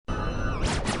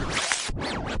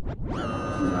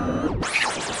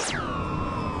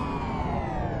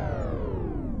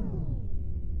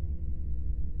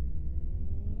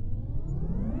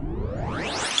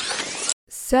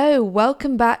So,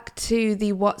 welcome back to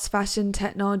the What's Fashion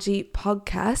Technology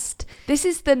podcast. This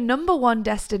is the number one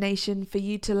destination for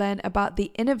you to learn about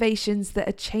the innovations that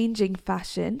are changing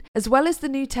fashion, as well as the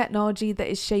new technology that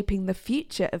is shaping the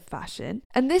future of fashion.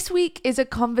 And this week is a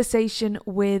conversation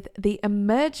with the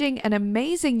emerging and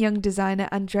amazing young designer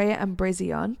Andrea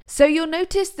Albrizio. So you'll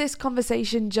notice this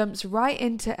conversation jumps right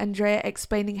into Andrea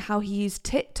explaining how he used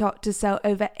TikTok to sell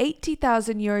over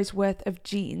 80,000 euros worth of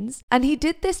jeans. And he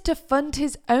did this to fund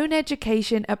his own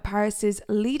education at Paris's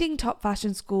leading top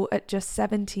fashion school at just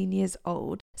 17 years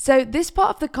old. So this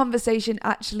part of the conversation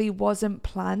actually wasn't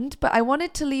planned, but I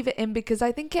wanted to leave it in because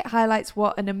I think it highlights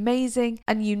what an amazing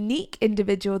and unique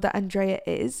individual that Andrea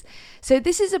is. So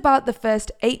this is about the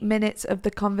first 8 minutes of the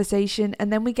conversation,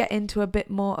 and then we get into a bit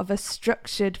more of a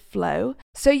structured flow.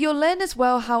 So you'll learn as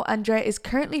well how Andrea is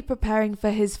currently preparing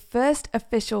for his first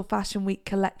official Fashion Week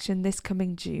collection this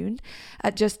coming June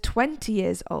at just 20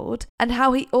 years old, and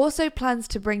how he also plans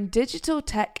to bring digital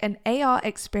tech and AR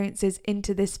experiences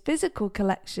into this physical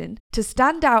collection to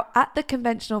stand out at the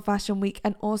conventional Fashion Week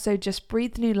and also just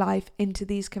breathe new life into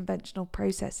these conventional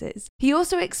processes. He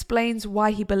also explains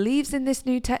why he believes in this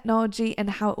new technology and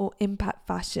how it will impact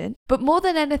fashion. But more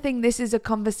than anything, this is a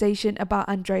conversation about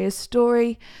Andrea's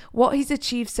story, what he's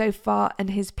achieved so far, and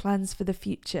his plans for the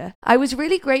future. I was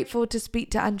really grateful to speak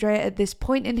to Andrea at this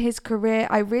point in his career.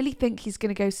 I really think he's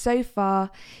going to go so far.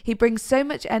 He brings so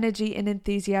much energy and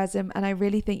enthusiasm, and I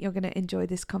really think you're going to enjoy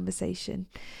this conversation.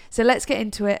 So let's get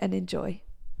into it and enjoy.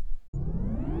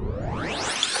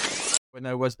 When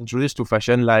I was introduced to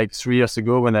fashion like 3 years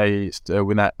ago, when I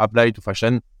applied to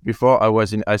fashion, before I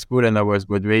was in high school and I was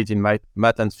graduating in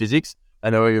math and physics,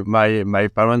 and my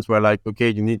parents were like, okay,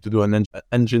 you need to do an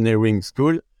engineering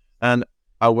school, and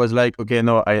I was like, okay,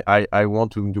 no, I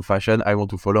want to do fashion, I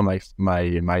want to follow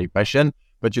my passion.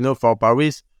 But you know, for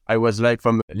Paris, I was like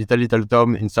from a little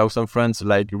town in southern France,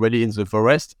 like really in the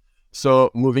forest.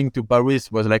 So moving to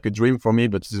Paris was like a dream for me,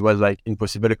 but it was like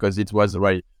impossible because it was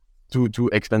right too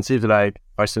expensive. Like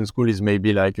fashion school is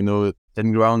maybe like, 10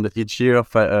 grand each year.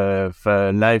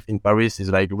 For life in Paris is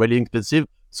like really expensive.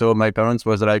 So my parents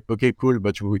was like, okay, cool,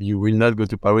 but you will not go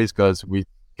to Paris because we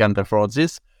can't afford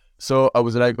this. So I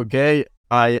was like, okay,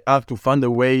 I have to find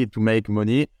a way to make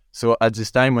money. So at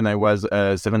this time, when I was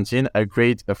 17, I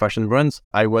created a fashion brand.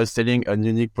 I was selling a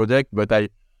unique product, but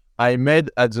I made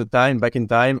at the time, back in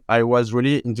time, I was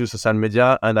really into social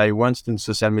media, and I went into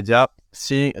social media,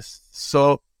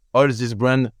 saw all this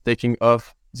brand taking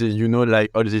off, all this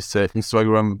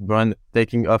Instagram brand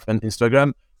taking off on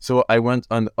Instagram. So I went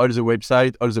on all the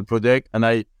website, all the product, and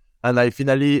I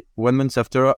finally 1 month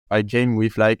after, I came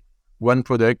with like one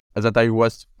product that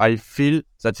I feel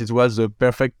that it was the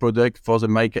perfect product for the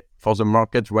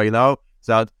market right now.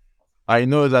 That I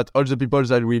know that all the people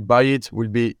that will buy it will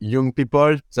be young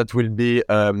people. That will be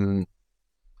the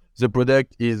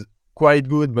product is quite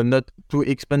good, but not too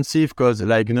expensive. Because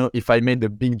if I made a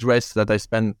big dress that I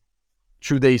spent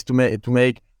 2 days to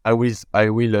make, I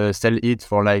will sell it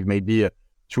for like maybe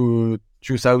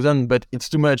 2,000. But it's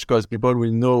too much because people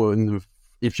will know.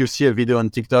 If you see a video on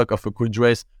TikTok of a cool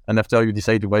dress and after you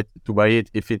decide to buy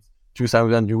it, if it's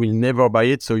 2,000, you will never buy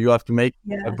it. So you have to make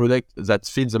a product that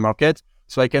fits the market.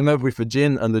 So I came up with a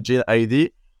jean and the jean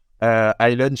ID.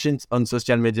 I launched it on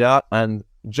social media, and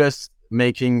just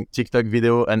making TikTok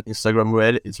video and Instagram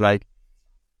reel, it's like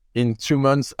in 2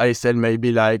 months I sell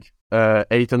maybe like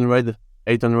 800.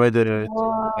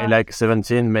 I like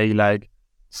 17 made like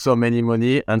so many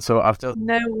money. And so after,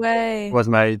 no way, was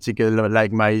my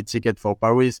ticket for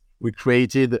Paris. We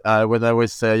created when I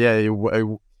was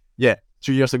 2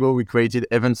 years ago, we created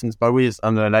events in Paris,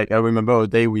 and I remember a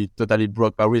day we totally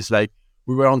broke Paris. Like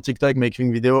we were on TikTok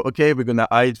making video. Okay, we're gonna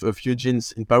hide a few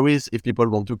jeans in Paris. If people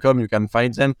want to come, you can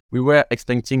find them. We were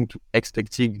expecting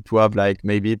to have like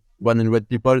maybe 100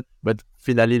 people, but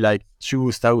finally like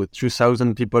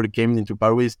 2,000 people came into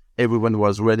Paris. Everyone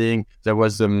was ready. There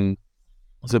was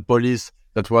the police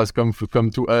that was come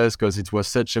to us because it was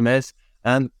such a mess.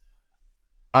 And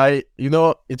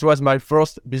it was my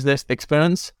first business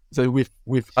experience. So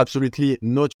with absolutely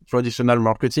no traditional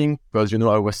marketing, because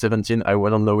I was 17, I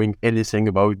wasn't knowing anything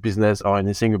about business or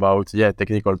anything about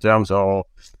technical terms or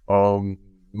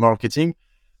marketing.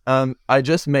 I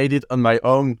just made it on my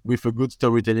own with a good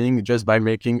storytelling, just by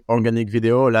making organic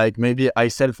video. Like maybe I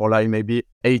sell for like maybe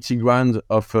 80 grand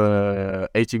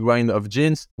of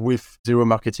jeans with zero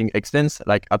marketing expense,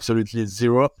 like absolutely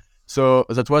zero. So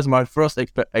that was my first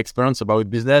experience about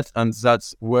business, and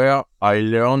that's where I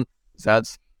learned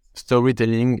that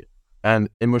storytelling and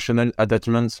emotional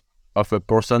attachment of a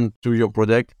person to your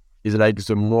product is like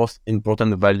the most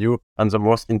important value and the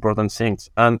most important things.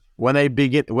 And when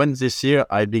this year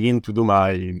I begin to do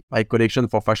my collection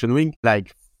for Fashion Week,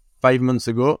 like 5 months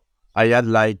ago, I had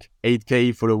like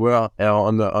 8K followers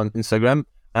on Instagram,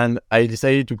 and I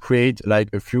decided to create like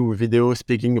a few videos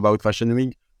speaking about Fashion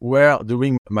Week, where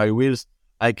during my reels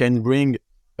I can bring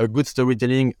a good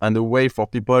storytelling and a way for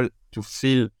people to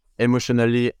feel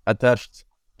emotionally attached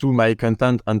to my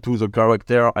content and to the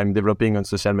character I'm developing on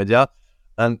social media.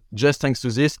 And just thanks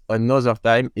to this, another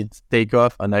time it take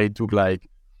off, and I took like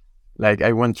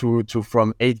I went to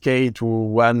from 8K to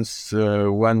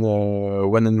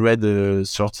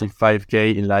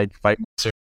 135K in like 5 months.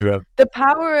 The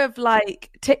power of like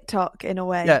TikTok in a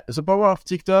way. Yeah, the power of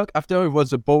TikTok. After it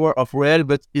was the power of Real,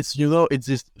 but it's it's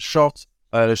this short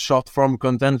form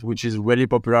content which is really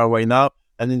popular right now.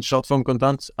 And in short form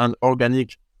content and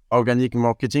organic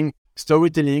marketing,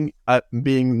 storytelling,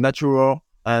 being natural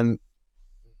and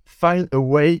find a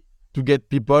way to get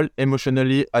people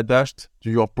emotionally attached to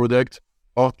your product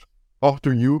or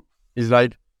to you is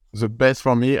like the best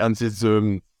for me, and it's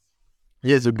the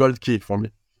gold key for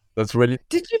me. That's really.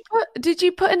 Did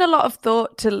you put in a lot of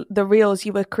thought to the reels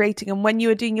you were creating, and when you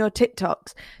were doing your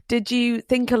TikToks, did you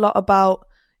think a lot about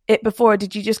it before, or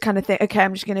did you just kind of think, okay,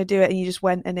 I'm just going to do it, and you just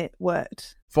went and it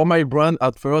worked? For my brand,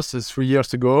 at first, 3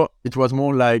 years ago, it was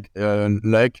more like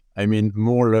luck. I mean,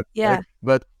 more luck. Yeah.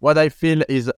 But what I feel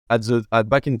is at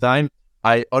back in time,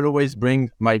 I always bring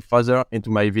my father into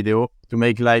my video to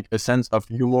make like a sense of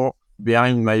humor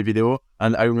behind my video.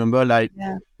 And I remember like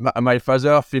my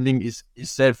father feeling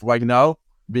himself right now,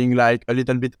 being like a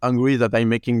little bit angry that I'm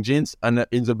making jeans, and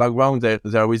in the background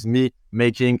there is me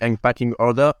making and packing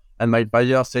order, and my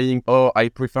father saying, "Oh, I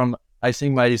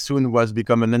think my son was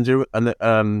become an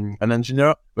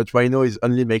engineer, but right now he's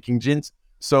only making jeans."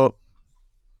 So,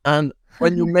 and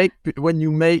when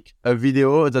you make a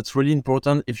video, that's really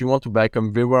important if you want to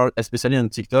become viral, especially on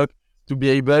TikTok, to be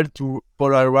able to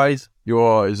polarize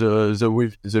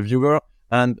the viewer.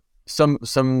 And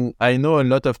some I know a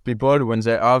lot of people, when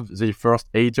they have the first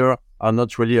hater, are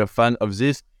not really a fan of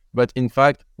this. But in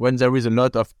fact, when there is a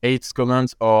lot of hate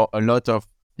comments or a lot of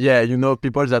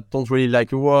people that don't really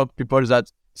like your work, people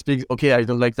that speak, okay, I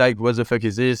don't like that, what the fuck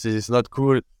is this? This is not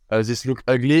cool. This look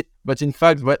ugly. But in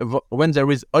fact, when there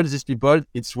is all these people,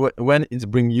 it's when it's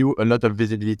bring you a lot of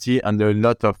visibility and a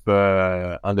lot of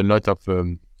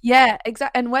yeah,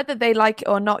 exactly. And whether they like it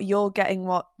or not, you're getting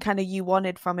what kind of you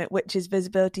wanted from it, which is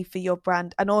visibility for your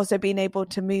brand, and also being able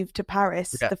to move to Paris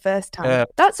the first time.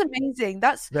 That's amazing.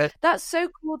 That's so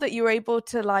cool that you were able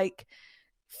to like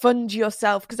fund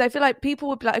yourself, because I feel like people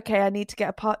would be like, okay, I need to get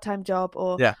a part-time job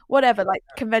or whatever, like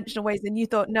conventional ways. And you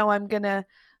thought, no, I'm gonna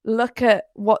look at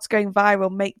what's going viral,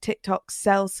 make TikTok,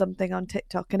 sell something on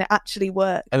TikTok, and it actually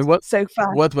worked. And so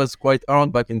fast. What was quite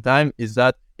hard back in time is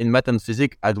that in math and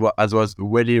physics, I was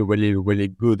really, really, really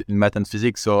good in math and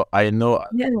physics. So I know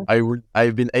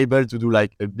I've been able to do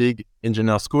like a big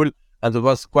engineer school, and it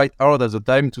was quite hard at the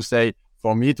time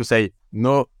for me to say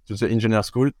no to the engineer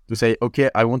school, to say, okay,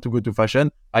 I want to go to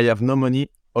fashion. I have no money.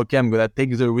 Okay, I'm gonna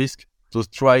take the risk to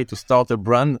try to start a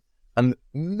brand. And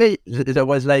there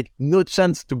was like no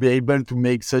chance to be able to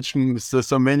make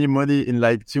so many money in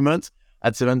like 2 months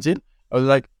at 17. I was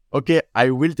like, okay,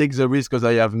 I will take the risk because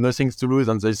I have nothing to lose,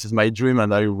 and this is my dream,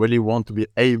 and I really want to be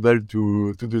able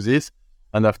to do this.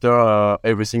 And after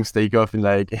everything's take off in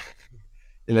like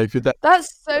in like few times.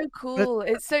 That's so cool.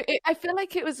 I feel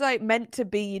like it was like meant to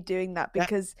be you doing that,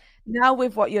 because now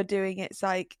with what you're doing, it's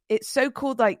like, it's so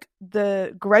cool, like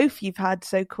the growth you've had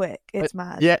so quick. It's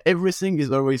mad. Yeah, everything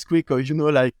is always quick. Or,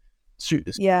 like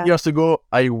years ago,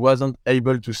 I wasn't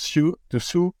able to sew,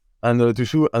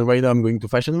 and right now I'm going to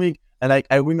Fashion Week. And like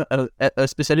I remember,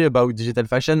 especially about digital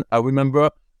fashion, I remember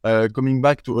coming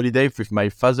back to holiday with my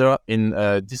father in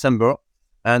December,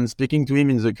 and speaking to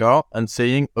him in the car and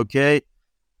saying, okay,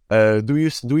 do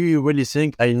you really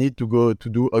think I need to go to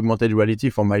do augmented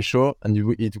reality for my show? And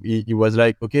he was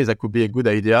like, okay, that could be a good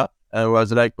idea. And I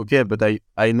was like, okay, but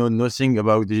I know nothing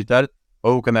about digital.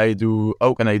 How can I do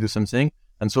something?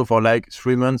 And so for like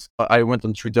 3 months, I went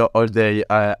on Twitter all day.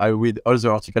 I read all the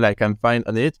articles I can find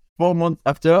on it. 4 months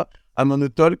after, I'm on a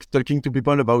talking to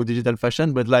people about digital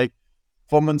fashion. But like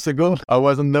 4 months ago, I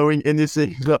wasn't knowing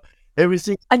anything. So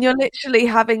everything. And you're literally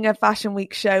having a Fashion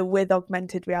Week show with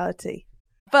augmented reality.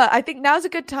 But I think now's a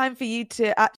good time for you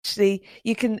to actually,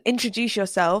 you can introduce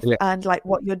yourself and like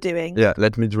what you're doing. Yeah,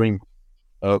 let me drink.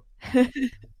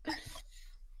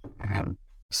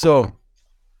 So,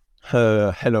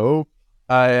 hello.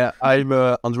 I'm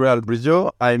Andrea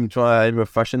Albrizio. I'm a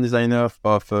fashion designer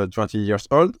of 20 years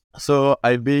old. So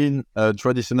I've been a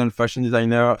traditional fashion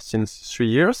designer since 3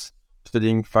 years,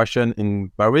 studying fashion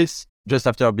in Paris, just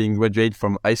after being graduated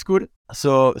from high school.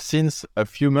 So since a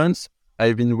few months,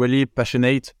 I've been really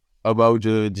passionate about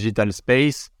the digital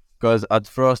space because at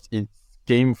first it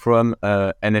came from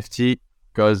NFT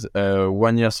because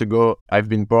 1 year ago, I've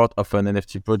been part of an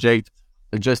NFT project.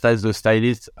 Just as a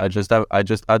stylist, I just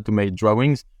had to make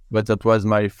drawings, but that was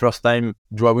my first time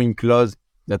drawing clothes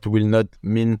that will not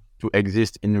mean to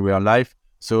exist in real life.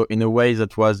 So in a way,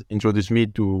 that was introduced me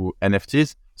to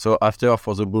NFTs. So after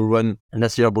for the bull run,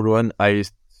 last year bull run, I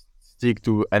stick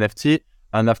to NFT,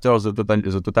 and after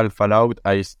the total fallout,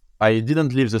 I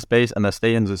didn't leave the space and I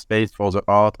stay in the space for the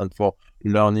art and for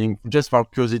learning, just for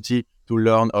curiosity to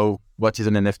learn what is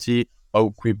an NFT,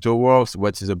 how crypto works,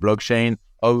 what is a blockchain,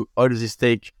 how all this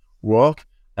tech work.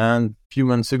 And a few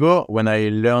months ago, when I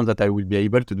learned that I will be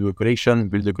able to do a collection,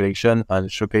 build a collection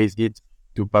and showcase it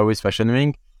to Paris Fashion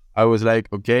Week, I was like,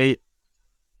 okay,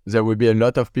 there will be a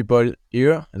lot of people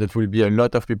here. That will be a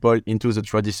lot of people into the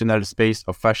traditional space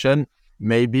of fashion.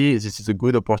 Maybe this is a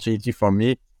good opportunity for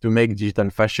me to make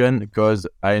digital fashion, because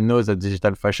I know that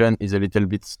digital fashion is a little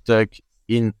bit stuck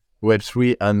in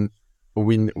Web3, and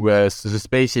where the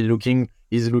space is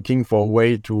looking for a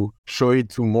way to show it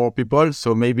to more people.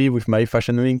 So maybe with my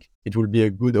fashion week, it will be a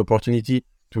good opportunity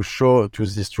to show to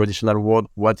this traditional world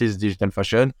what is digital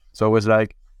fashion. So I was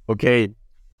like, okay,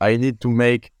 I need to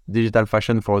make digital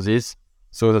fashion for this.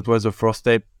 So that was the first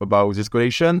step about this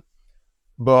collection.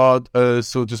 But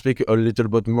so to speak a little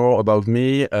bit more about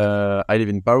me, I live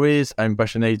in Paris. I'm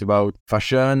passionate about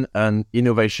fashion and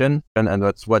innovation, and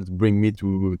that's what brings me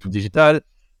to digital.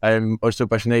 I'm also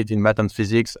passionate in math and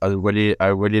physics. I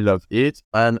really love it.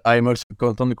 And I'm also a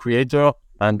content creator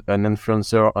and an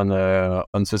influencer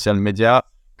on social media,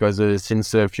 because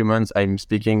since a few months I'm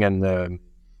speaking and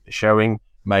sharing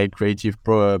my creative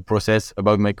process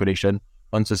about my collection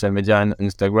on social media and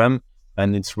Instagram.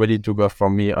 And it's ready to go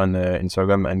for me on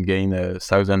Instagram and gain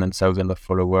thousands and thousands of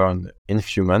followers in a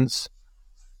few months.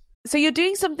 So you're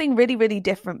doing something really, really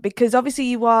different, because obviously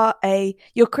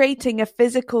you're creating a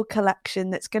physical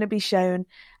collection that's going to be shown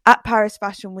at Paris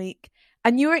Fashion Week.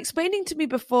 And you were explaining to me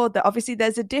before that obviously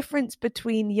there's a difference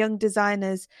between young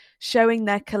designers showing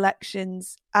their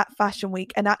collections at Fashion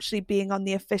Week and actually being on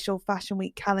the official Fashion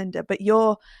Week calendar. But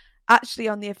you're actually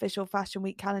on the official Fashion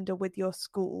Week calendar with your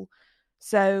school.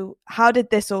 So how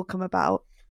did this all come about?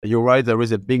 You're right, there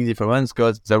is a big difference,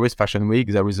 because there is Fashion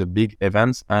Week, there is a big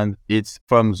event, and it's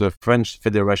from the French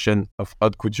Federation of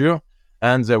Haute Couture,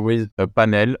 and there is a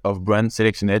panel of brands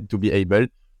selected to be able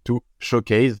to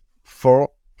showcase for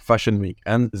Fashion Week.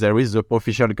 And there is the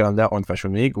official calendar on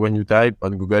Fashion Week. When you type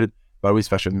on Google Paris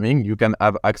Fashion Week, you can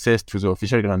have access to the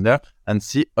official calendar and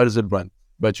see all the brands.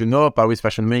 But you know, Paris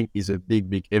Fashion Week is a big,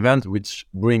 big event which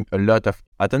brings a lot of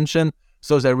attention.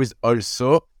 So there is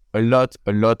also a lot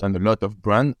of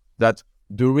brands that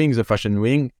during the Fashion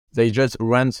Week, they just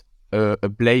rent a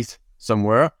place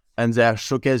somewhere and they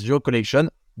showcase your collection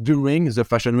during the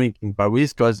Fashion Week in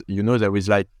Paris, because you know there is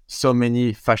like so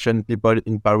many fashion people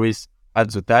in Paris at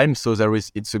the time. So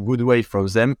it's a good way for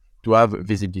them to have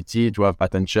visibility, to have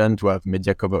attention, to have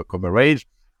media coverage.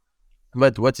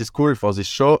 But what is cool for this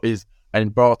show is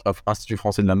I'm part of Institut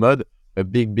Français de la Mode, a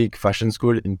big fashion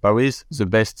school in Paris, the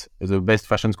best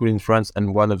fashion school in France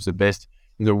and one of the best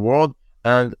in the world.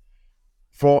 And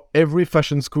for every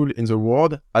fashion school in the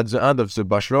world, at the end of the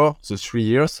bachelor, the 3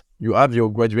 years, you have your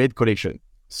graduate collection.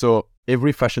 So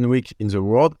every fashion week in the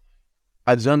world,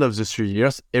 at the end of the 3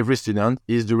 years, every student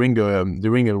is doing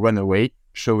a runaway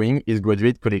showing his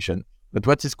graduate collection. But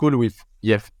what is cool with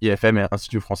IFM and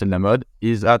Institut Français de la Mode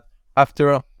is that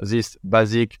after this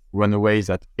basic runaway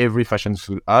that every fashion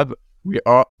school have, we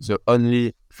are the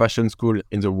only fashion school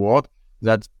in the world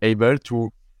that's able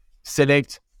to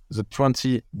select the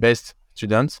 20 best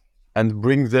students and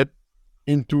bring them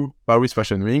into Paris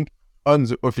Fashion Week on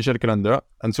the official calendar.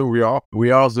 And so we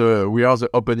are the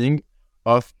opening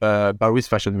of Paris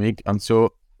Fashion Week. And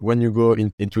so when you go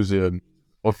into the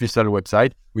official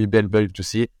website, we'll be able to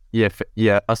see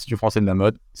Institut Français de la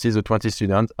Mode, see the 20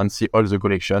 students and see all the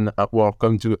collection or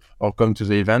come to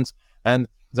the event. And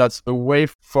that's a way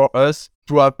for us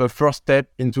to have a first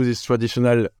step into this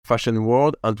traditional fashion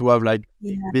world and to have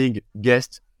big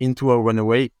guests into a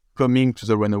runaway coming to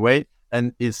the runaway.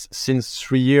 And it's since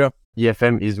 3 years,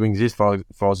 EFM is doing this for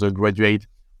the graduate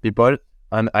people.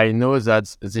 And I know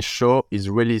that this show is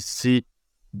really seen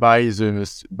by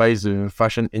the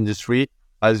fashion industry.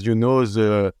 As you know,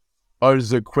 the all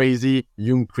the crazy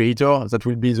young creators that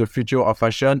will be the future of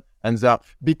fashion. And that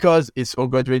because it's a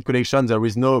graduate collection, there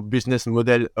is no business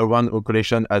model around a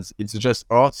collection as it's just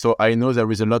art. So I know there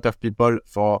is a lot of people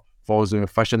for the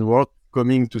fashion world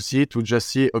coming to just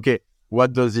see, okay,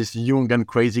 what does this young and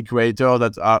crazy creator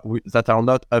that are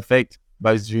not affected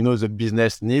by, the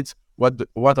business needs, what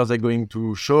are they going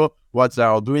to show, what they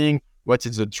are doing, what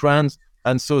is the trend.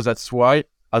 And so that's why,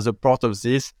 as a part of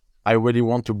this, I really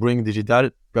want to bring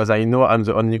digital, because I know I'm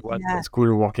the only one at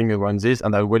school working around this,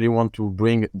 and I really want to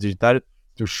bring digital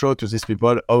to show to these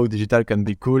people how digital can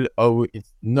be cool, how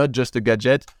it's not just a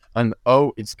gadget, and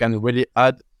how it can really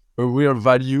add a real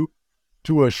value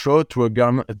to a show, to a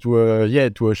garment, to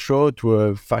a show, to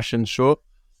a fashion show,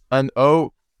 and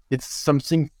how it's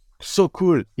something so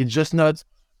cool. It's just not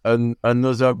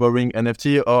another boring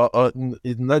NFT, or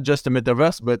it's not just a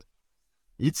metaverse, but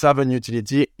it's have an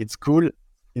utility. It's cool.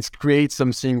 It creates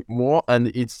something more, and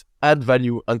it's add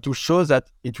value, and to show that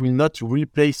it will not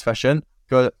replace fashion.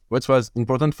 Because what was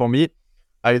important for me,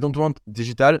 I don't want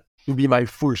digital to be my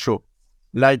full show.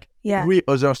 Like every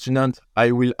other student,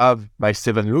 I will have my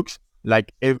 7 looks,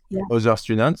 like every other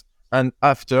student, and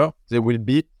after there will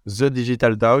be the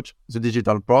digital touch, the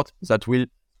digital part that will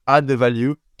add the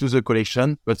value to the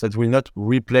collection, but that will not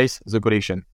replace the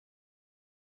collection.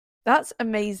 That's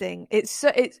amazing. It's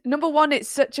number one, it's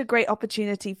such a great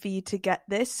opportunity for you to get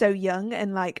this so young,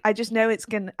 and like I just know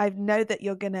I know that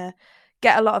you're gonna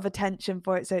get a lot of attention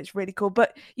for it, so it's really cool.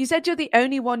 But you said you're the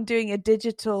only one doing a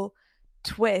digital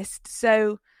twist,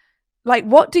 so like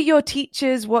what do your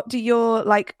teachers, what do your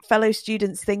like fellow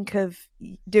students think of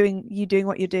doing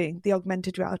what you're doing, the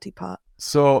augmented reality part?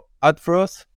 So at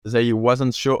first they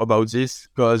wasn't sure about this,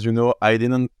 because I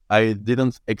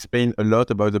didn't explain a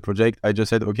lot about the project. I just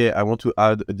said, okay, I want to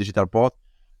add a digital part,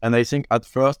 and I think at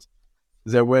first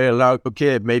they were like,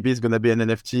 okay, maybe it's gonna be an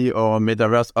NFT or a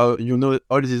metaverse, or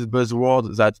all these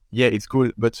buzzwords that it's cool,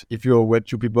 but if you're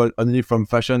Web2 people only from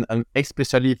fashion, and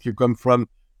especially if you come from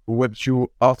Web2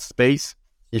 art space,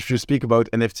 if you speak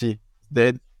about NFT,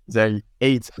 then they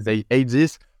hate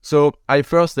this. So at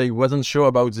first they wasn't sure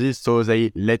about this, so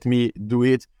they let me do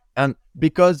it. And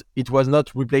because it was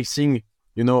not replacing,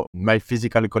 my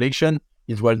physical collection,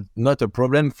 it was not a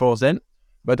problem for them.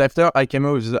 But after I came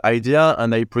up with the idea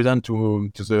and I present to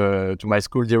my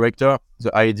school director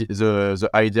the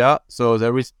idea. So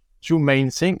there is 2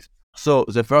 main things. So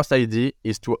the first idea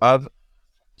is to have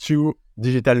 2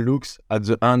 digital looks at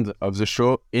the end of the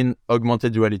show in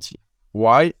augmented reality.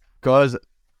 Why? Because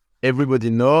everybody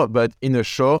know, but in a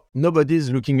show, nobody is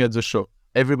looking at the show.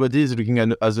 Everybody is looking at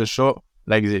the show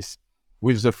like this,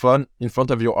 with the phone in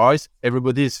front of your eyes.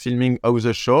 Everybody is filming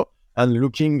the show and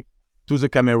looking to the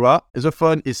camera. The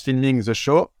phone is filming the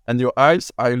show, and your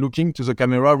eyes are looking to the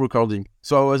camera recording.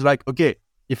 So I was like, okay,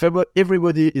 if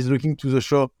everybody is looking to the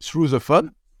show through the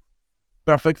phone,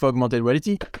 perfect for augmented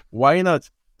reality. Why not?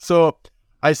 So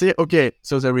I say, okay,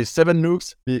 so there is 7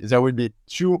 looks. There will be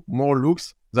 2 more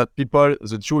looks that people,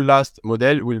 the 2 last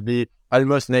model will be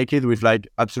almost naked with like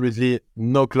absolutely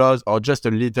no clothes, or just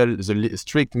the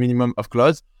strict minimum of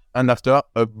clothes. And after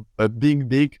a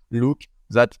big look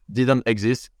that didn't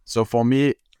exist. So for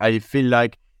me, I feel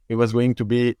like it was going to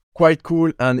be quite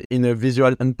cool, and in a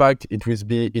visual impact, it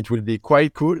will be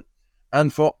quite cool.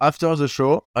 And for after the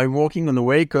show, I'm working on a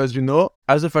way, because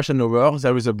as a fashion lover,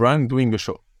 there is a brand doing a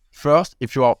show. First,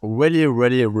 if you are really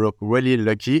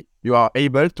lucky, you are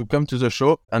able to come to the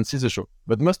show and see the show.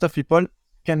 But most of people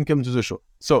can come to the show.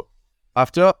 So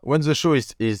after, when the show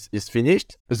is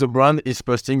finished, the brand is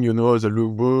posting, the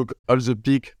lookbook, all the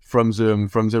pic from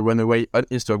the runway on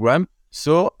Instagram.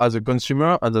 So as a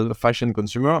consumer, as a fashion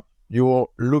consumer, you're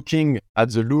looking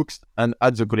at the looks and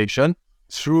at the collection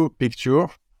through picture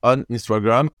on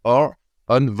Instagram or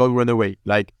on Vogue Runaway.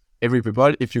 Like every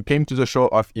people, if you came to the show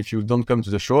or if you don't come to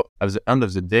the show, at the end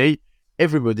of the day,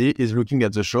 everybody is looking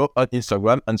at the show on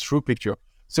Instagram and through picture.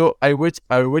 So I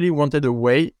really wanted a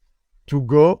way to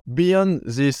go beyond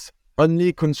this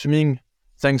only consuming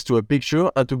thanks to a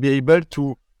picture, and to be able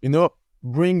to,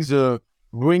 bring the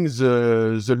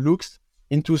looks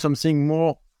into something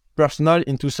more personal,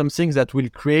 into something that will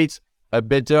create a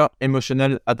better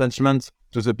emotional attachment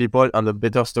to the people and a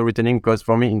better storytelling, because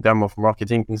for me, in terms of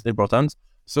marketing, it's important.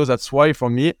 So that's why for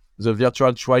me, the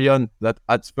virtual try-on that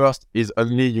at first is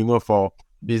only, for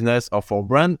business or for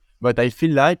brand, but I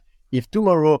feel like if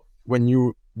tomorrow, when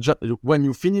you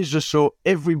finish the show,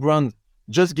 every brand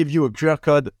just give you a QR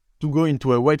code to go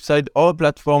into a website or a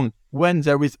platform, when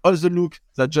there is other look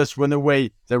that just run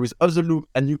away, there is other look,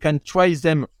 and you can try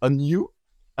them on you,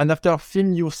 and after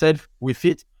film yourself with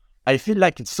it, I feel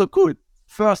like it's so cool.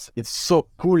 first, it's so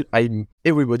cool.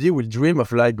 Everybody will dream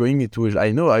of like going into,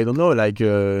 I don't know, like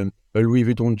a Louis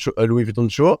Vuitton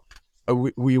show.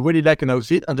 We really like an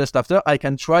outfit, and just after I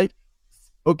can try.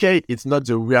 Okay, it's not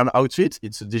the real outfit;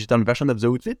 it's a digital version of the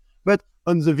outfit. But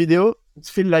on the video, it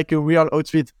feels like a real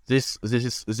outfit. This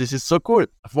is so cool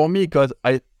for me, because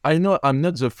I know I'm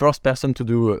not the first person to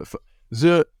do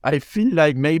I feel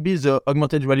like maybe the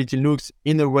augmented reality looks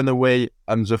in a runaway.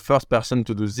 I'm the first person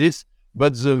to do this,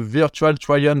 but the virtual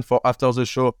try-on for after the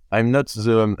show, I'm not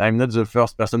the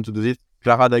first person to do this.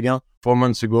 Clara Daguin 4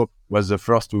 months ago was the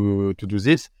first to do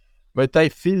this, but I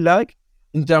feel like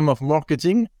in terms of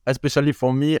marketing, especially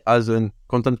for me as a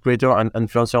content creator and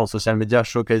influencer on social media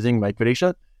showcasing my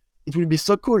collection, it will be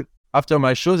so cool. After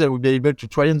my shows, I will be able to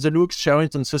try on the looks, share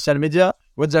it on social media.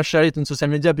 Once I share it on social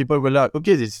media, people will like,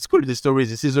 okay, this is cool, this story.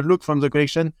 This is a look from the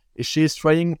collection she is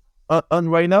trying on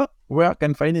right now. Where I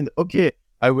can find it? Okay,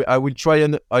 I will try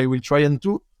on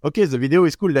too. Okay, the video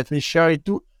is cool. Let me share it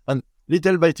too. And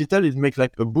little by little, it makes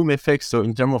like a boom effect. So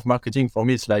in terms of marketing, for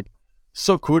me, it's like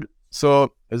so cool.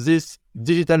 So this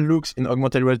digital looks in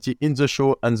augmented reality in the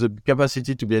show and the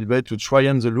capacity to be able to try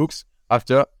on the looks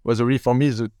after was really for me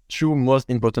the two most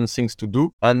important things to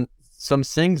do, and some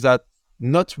things that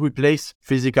not replace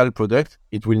physical product.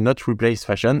 It will not replace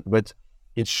fashion, but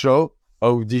it show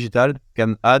how digital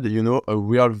can add, a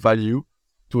real value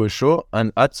to a show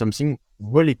and add something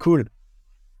really cool.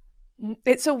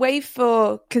 It's a way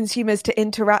for consumers to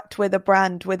interact with a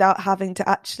brand without having to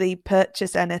actually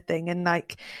purchase anything. And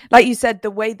like you said, the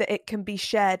way that it can be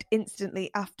shared instantly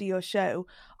after your show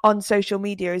on social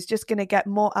media is just going to get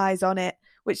more eyes on it,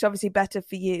 which is obviously better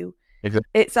for you. Exactly.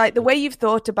 It's like the way you've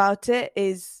thought about it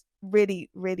is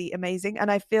really, really amazing. And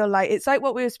I feel like it's like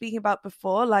what we were speaking about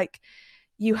before, like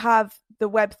you have the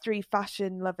Web3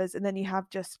 fashion lovers and then you have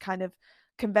just kind of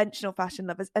conventional fashion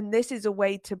lovers, and this is a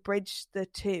way to bridge the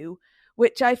two,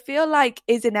 which I feel like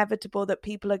is inevitable that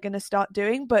people are going to start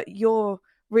doing, but you're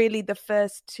really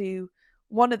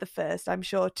one of the first, I'm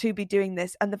sure, to be doing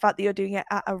this, and the fact that you're doing it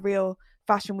at a real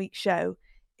Fashion Week show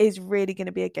is really going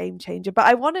to be a game changer. But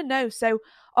I want to know, so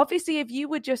obviously if you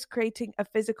were just creating a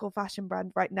physical fashion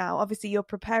brand right now, obviously you're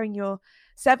preparing your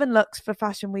 7 looks for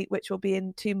Fashion Week, which will be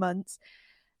in 2 months.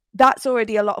 That's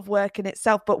already a lot of work in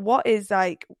itself, but what is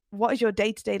your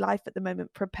day-to-day life at the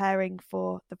moment preparing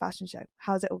for the fashion show?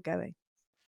 How's it all going?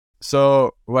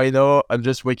 So right now I'm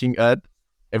just waking up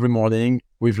every morning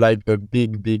with like a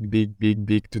big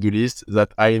to-do list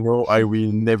that I know I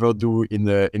will never do in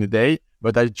a day,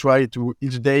 but I try to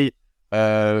each day.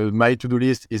 My to-do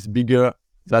list is bigger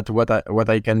than what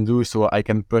I can do, so I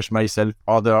can push myself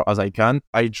harder as I can.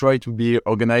 I try to be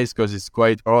organized because it's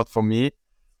quite hard for me.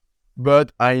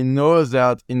 But I know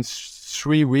that in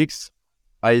 3 weeks,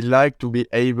 I like to be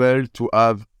able to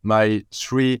have my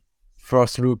 3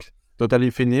 first looks totally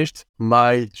finished,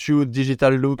 my 2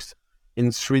 digital looks in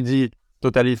 3D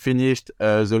totally finished,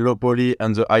 the low poly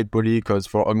and the high poly, because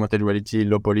for augmented reality,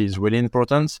 low poly is really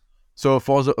important. So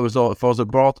for the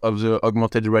part of the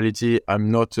augmented reality, I'm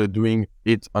not doing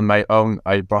it on my own.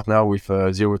 I partner with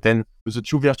 010. The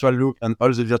 2 virtual look and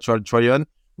all the virtual try-on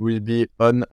will be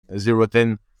on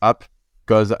 010 app,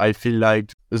 because I feel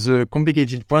like the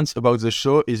complicated points about the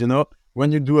show is,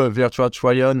 when you do a virtual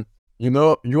try-on,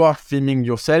 you are filming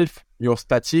yourself, your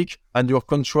static, and your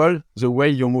control the way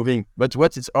you're moving. But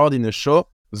what is hard in a show,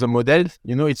 the models,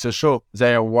 it's a show.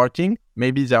 They are working,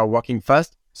 maybe they are working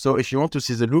fast. So if you want to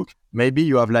see the look, maybe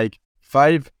you have like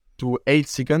 5 to 8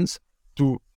 seconds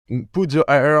to put the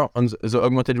AR on the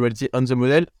augmented reality on the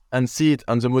model and see it,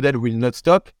 and the model will not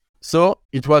stop. So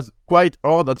it was quite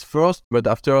hard at first, but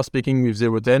after speaking with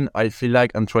 010, I feel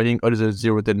like I'm trying all the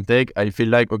 010 tech. I feel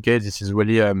like, okay, this is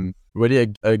really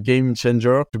a game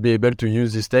changer to be able to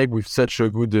use this tech with such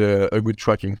a good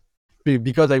tracking.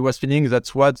 Because I was feeling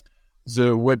that's what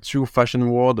the Web2 fashion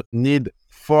world need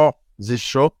for this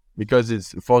show, because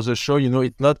it's for the show,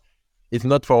 it's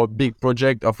not for a big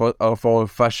project or for a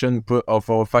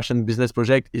fashion business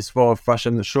project. It's for a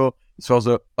fashion show. It's for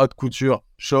the haute couture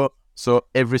show. So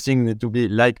everything need to be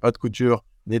like haute couture,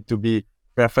 need to be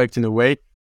perfect in a way.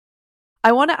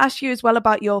 I want to ask you as well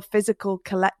about your physical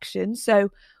collection.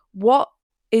 So what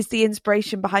is the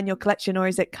inspiration behind your collection, or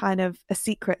is it kind of a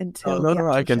secret until No,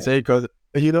 I can say, because,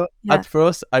 At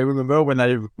first, I remember when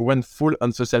I went full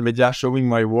on social media showing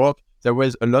my work, there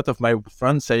was a lot of my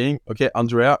friends saying, okay,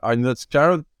 Andrea, I'm not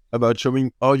scared about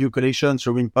showing all your collection,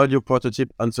 showing all your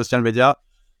prototype on social media.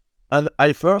 And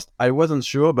I wasn't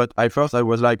sure, but I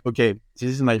was like, okay, this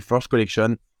is my first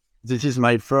collection. This is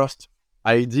my first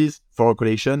ideas for a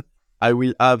collection. I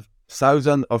will have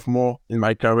thousands of more in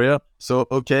my career. So,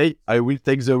 okay, I will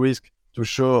take the risk to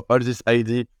show all this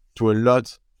idea to a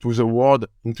lot, to the world,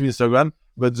 into Instagram.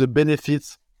 But the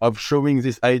benefits of showing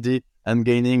this idea and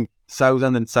gaining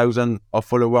thousands and thousands of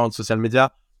followers on social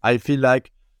media, I feel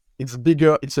like it's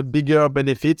a bigger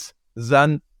benefit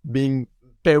than being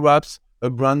perhaps a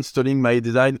brand stealing my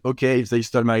design. Okay, if they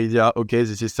stole my idea, okay,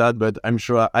 this is sad, but I'm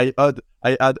sure I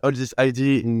had all this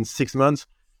idea in 6 months.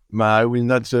 My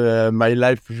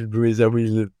life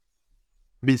will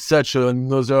be such a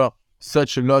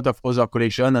lot of other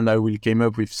collection, and I will came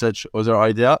up with such other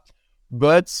idea.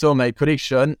 But so my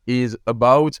collection is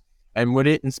about, I'm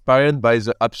really inspired by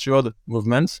the absurd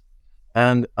movements,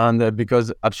 and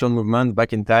because absurd movement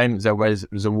back in time, there was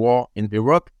the war in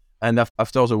Europe, and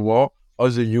after the war, all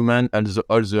the human and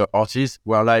all the artists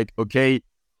were like, okay,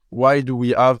 why do we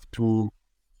have to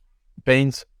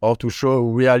paint or to show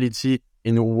reality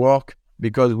in work?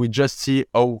 Because we just see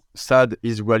how sad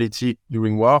is reality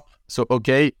during war. So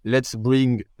okay, let's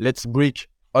break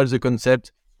all the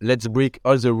concept, let's break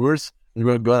all the rules, and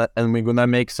we're gonna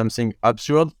make something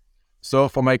absurd. So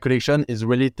for my collection is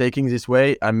really taking this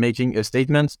way. I'm making a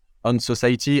statement on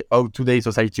society, how today's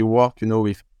society work,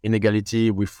 with inequality,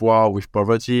 with war, with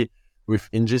poverty, with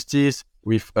injustice,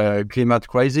 with climate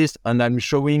crisis, and I'm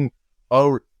showing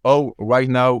how right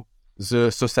now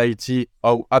the society,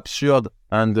 how absurd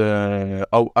the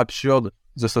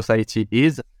society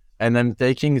is, and I'm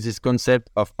taking this concept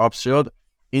of absurd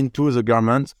into the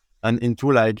garment and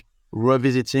into like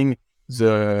revisiting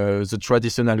the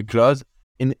traditional clothes.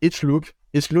 In each look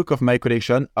of my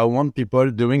collection, I want people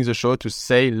during the show to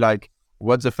say like,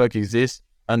 what the fuck is this?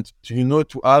 And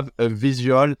to have a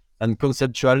visual and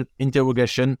conceptual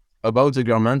interrogation about the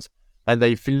garment. And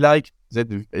I feel like that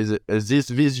this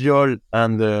visual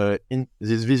and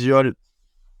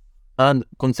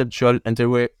conceptual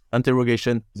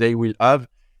interrogation they will have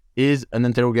is an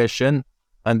interrogation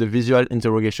and the visual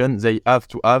interrogation they have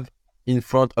to have in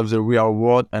front of the real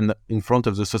world and in front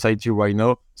of the society right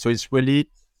now. So it's really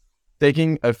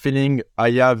taking a feeling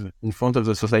I have in front of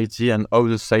the society and how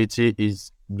the society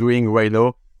is doing right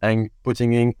now and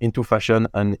putting it into fashion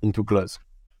and into clothes.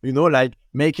 Like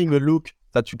making a look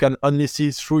that you can only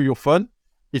see through your phone.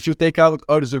 If you take out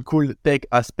all the cool tech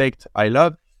aspect I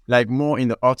love, like more in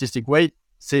the artistic way,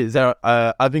 say they're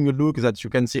having a look that you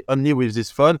can see only with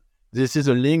this phone. This is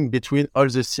a link between all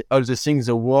the things,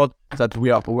 the world that we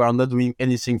are not doing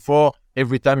anything for.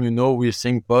 Every time, we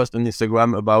think post on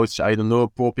Instagram about, I don't know,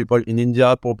 poor people in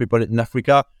India, poor people in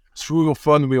Africa. Through your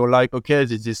phone, we are like, okay,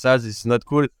 this is sad, this is not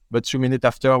cool. But 2 minutes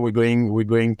after, we're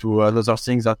going to other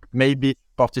things that maybe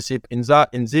participate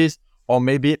in this, or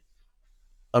maybe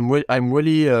I'm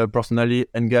really personally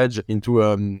engaged into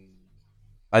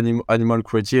animal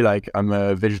cruelty. Like I'm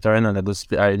a vegetarian and I don't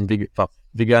speak. I'm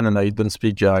vegan and I don't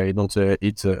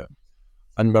eat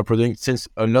animal products since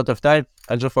a lot of time.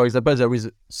 And just for example, there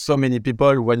is so many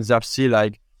people when they see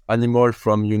like animal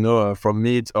from from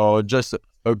meat or just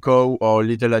a cow or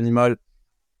little animal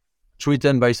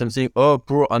treated by something. Oh,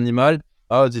 poor animal.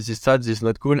 Oh, this is sad. This is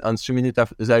not cool. And 2 minutes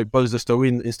after, they post the story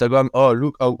in Instagram. Oh,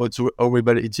 look how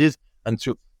horrible it is. And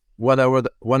 1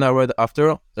 hour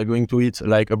after, they're going to eat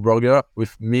like a burger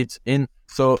with meat in.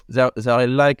 So there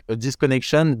like a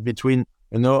disconnection between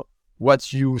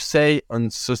what you say on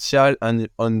social and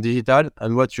on digital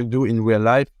and what you do in real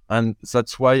life. And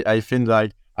that's why I think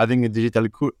like having a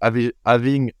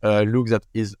having a look that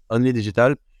is only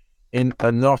digital in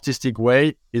an artistic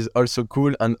way is also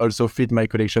cool and also fit my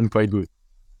collection quite good.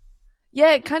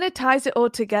 Yeah, it kind of ties it all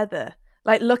together.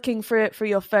 Like looking for it through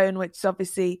your phone, which is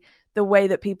obviously the way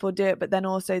that people do it, but then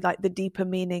also like the deeper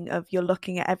meaning of you're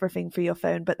looking at everything through your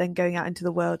phone, but then going out into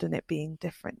the world and it being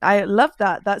different. I love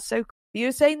that. That's so cool. You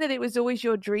were saying that it was always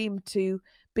your dream to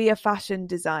be a fashion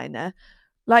designer.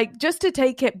 Like just to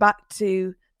take it back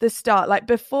to the start, like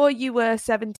before you were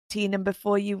 17 and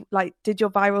before you like did your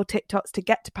viral TikToks to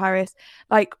get to Paris,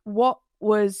 like what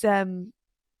was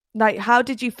like how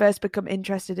did you first become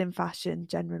interested in fashion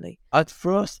generally? At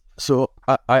first, so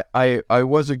I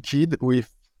was a kid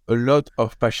with a lot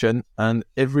of passion, and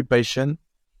every passion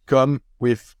come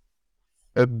with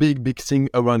a big thing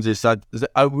around this.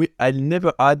 I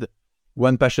never had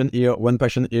one passion here, one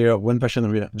passion here, one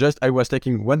passion here. Just I was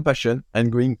taking one passion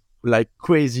and going like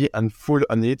crazy and full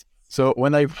on it. So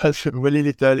when I was really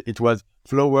little, it was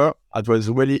flower. I was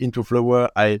really into flower.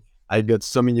 I got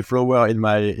so many flower in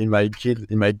my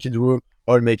kid room,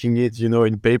 all making it,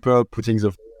 in paper, putting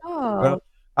the. Oh.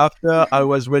 After I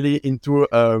was really into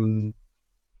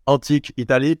antique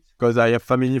Italy because I have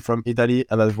family from Italy,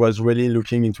 and I was really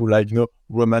looking into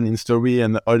Roman history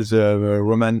and all the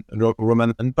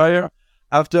Roman Empire.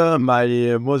 After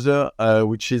my mother,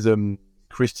 which is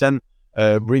Christian,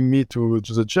 bring me to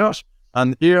the church.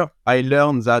 And here I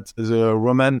learned that the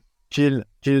Roman killed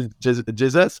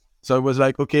Jesus. So I was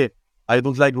like, okay, I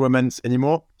don't like Romans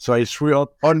anymore. So I threw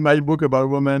out all my book about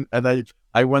Roman, and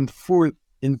I went full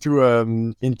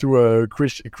into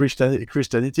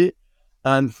Christianity.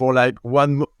 And for like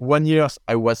one year,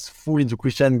 I was full into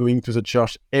Christian, going to the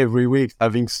church every week,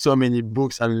 having so many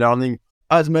books and learning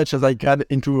as much as I can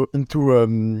into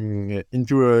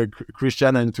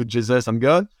Christian and into Jesus and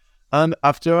God. And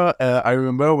after, I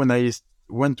remember when I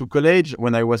went to college,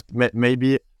 when I was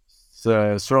maybe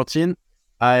 13,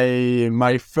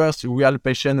 my first real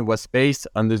passion was space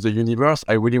and the universe.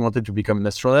 I really wanted to become an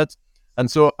astronaut.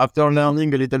 And so after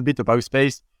learning a little bit about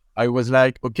space, I was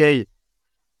like, okay,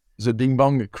 the Big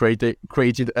Bang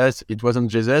created us. It wasn't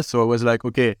Jesus. So I was like,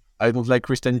 okay, I don't like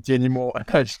Christianity anymore.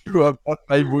 I threw up all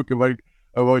my book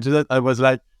about Jesus. I was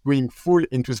like going full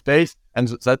into space. And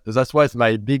that was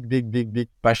my big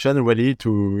passion, really,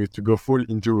 to go full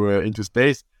into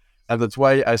space. And that's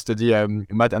why I study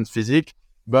math and physics.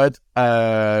 But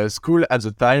school at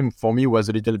the time for me was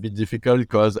a little bit difficult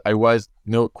because I was,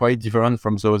 quite different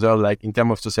from the other. Like in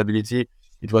terms of sociability,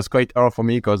 it was quite hard for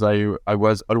me because I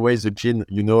was always a kid,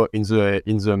 in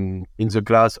the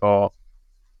class or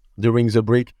during the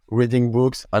break, reading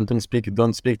books and don't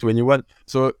speak to anyone.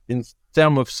 So in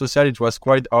terms of social, it was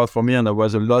quite hard for me, and I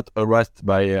was a lot harassed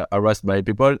by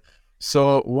people.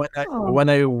 So when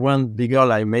I went bigger,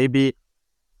 like maybe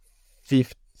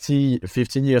 15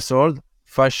 years old,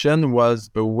 fashion was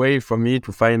a way for me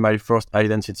to find my first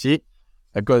identity.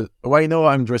 Because right now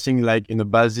I'm dressing like in a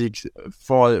basic.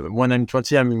 For when I'm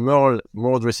 20, I'm more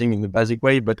dressing in a basic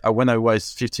way. But when I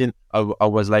was 15, I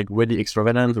was like really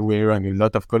extravagant, wearing a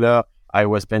lot of color. I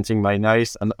was painting my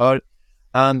nails and all.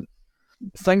 And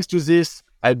thanks to this,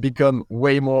 I become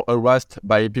way more harassed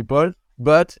by people.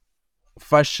 But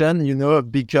fashion,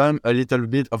 become a little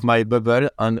bit of my bubble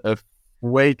and a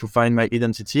way to find my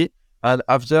identity. And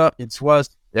after, it was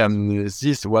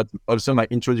this was also my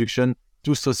introduction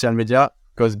to social media.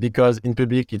 Because in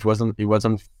public it wasn't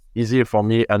easy for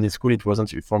me, and in school it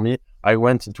wasn't for me. I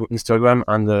went into Instagram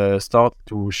and start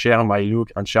to share my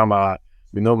look and share my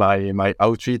my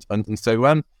outfit on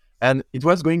Instagram, and it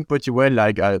was going pretty well.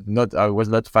 Like I was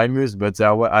not famous, but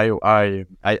I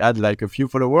had like a few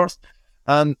followers,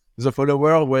 and the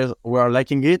followers were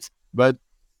liking it. But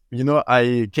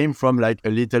I came from like a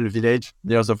little village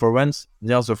near the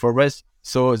forest.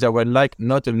 So there were like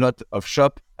not a lot of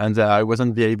shop, and I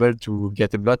wasn't be able to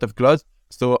get a lot of clothes.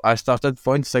 So I started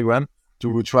for Instagram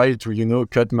to try to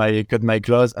cut my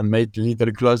clothes and make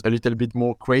little clothes a little bit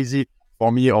more crazy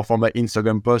for me, or for my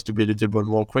Instagram post to be a little bit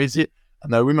more crazy.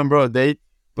 And I remember a day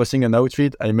posting an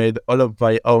outfit I made all of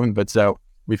my own, but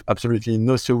with absolutely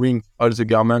no sewing. All the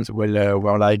garments were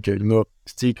like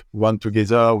stick one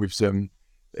together with the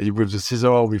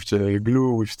scissor, with the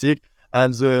glue, with stick.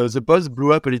 And the post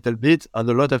blew up a little bit, and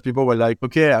a lot of people were like,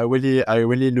 okay, I really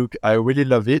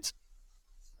love it.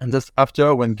 And just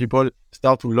after, when people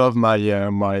start to love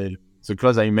the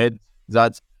clothes I made,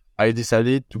 that I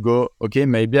decided to go, okay,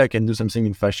 maybe I can do something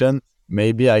in fashion.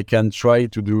 Maybe I can try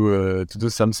to do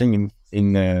something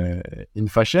in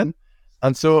fashion.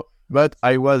 And so, but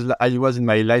I was in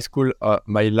my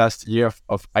my last year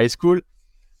of high school,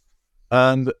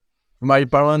 and my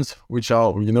parents, which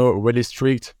are, really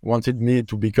strict, wanted me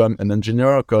to become an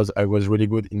engineer because I was really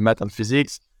good in math and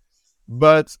physics.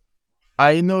 But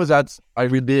I know that I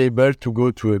will be able to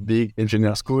go to a big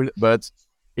engineer school, but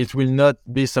it will not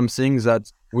be something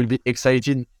that will be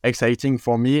exciting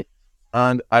for me.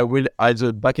 And I will,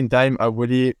 back in time, I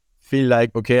really feel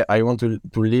like, okay, I want to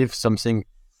live something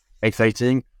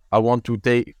exciting. I want to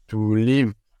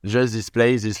live just this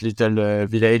place, this little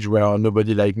village where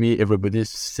nobody like me, everybody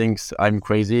thinks I'm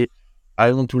crazy.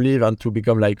 I want to live and to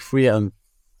become like free and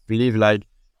live like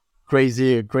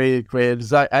crazy. Back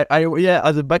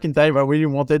in time, I really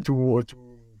wanted to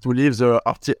live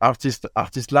the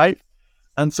artist life.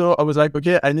 And so I was like,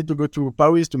 okay, I need to go to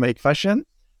Paris to make fashion.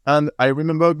 And I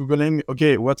remember Googling,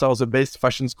 okay, what are the best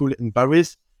fashion schools in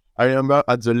Paris? I remember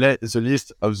at the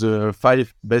list of the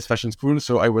 5 best fashion schools.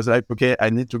 So I was like, okay, I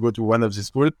need to go to one of the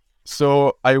schools.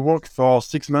 So I worked for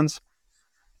 6 months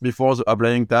before the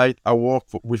applying time. I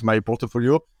worked with my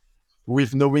portfolio,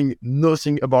 with knowing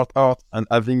nothing about art and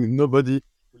having nobody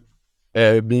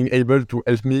being able to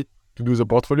help me to do the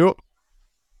portfolio.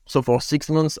 So for 6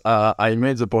 months, I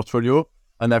made the portfolio.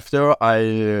 And after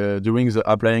during the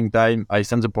applying time, I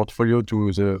sent the portfolio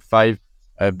to the 5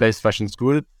 best fashion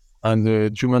schools. And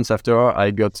 2 months after,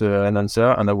 I got an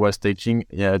answer, and I was taken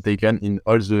in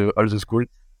all the school.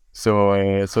 So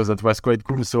that was quite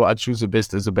cool. So I chose the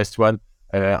best one,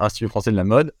 Institut Français de la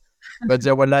Mode. But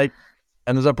there were like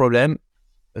another problem.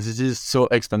 This is so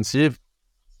expensive.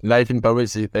 Life in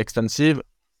Paris is expensive.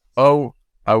 How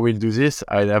I will do this?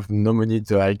 I have no money,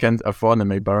 so I can't afford, and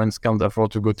my parents can't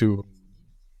afford to go to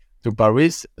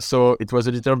Paris. So it was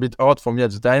a little bit hard for me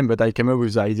at the time, but I came up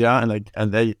with the idea,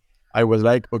 I was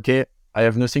like, okay, I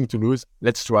have nothing to lose.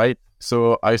 Let's try it.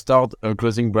 So I started a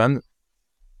clothing brand,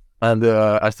 and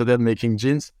I started making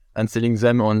jeans and selling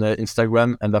them on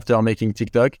Instagram, and after making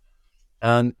TikTok.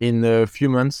 And in a few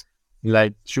months,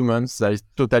 like 2 months, I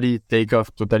totally take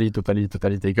off, totally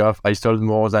take off. I sold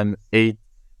more than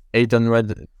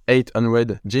 800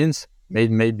 jeans,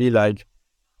 made maybe like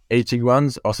 80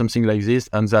 grand or something like this.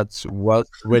 And that was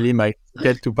really my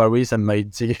ticket to Paris and my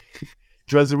ticket.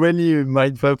 It was really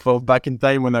my vibe for back in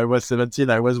time when I was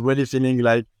 17. I was really feeling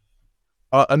like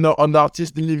an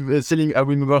artist selling. I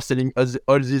remember selling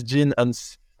all these jeans, and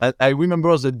I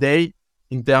remember the day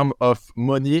in terms of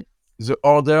money, the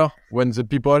order when the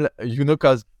people,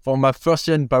 because for my first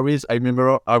year in Paris, I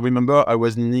remember I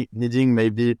was needing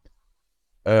maybe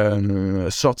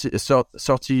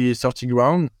 30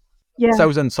 grand, Yeah.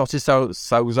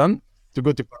 30,000 to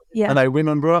go to Paris. Yeah. And I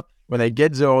remember when I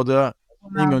get the order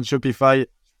on Shopify,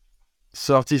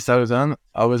 30,000,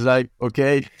 I was like,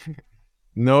 okay,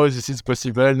 no, this is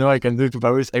possible. No, I can do it to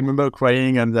Paris. I remember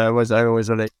crying, and I was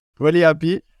like really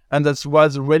happy. And that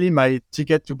was really my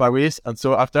ticket to Paris. And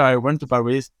so after I went to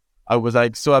Paris, I was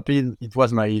like so happy. It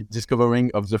was my discovering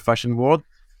of the fashion world.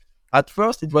 At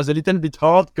first, it was a little bit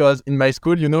hard because in my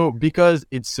school, because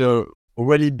it's a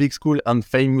really big school and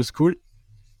famous school,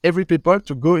 every people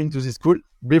to go into the school,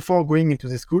 before going into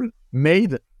the school,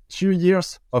 made 2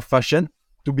 years of fashion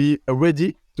to be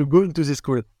ready to go into the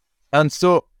school. And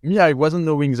so me, I wasn't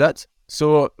knowing that.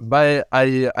 So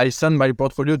I sent my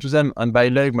portfolio to them, and by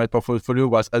luck, my portfolio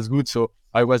was as good. So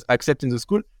I was accepted in the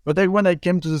school. But when I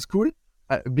came to the school,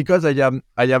 because I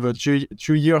have a 2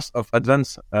 years of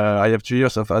advance. I have 2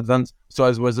 years of advance. So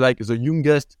I was like the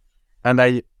youngest, and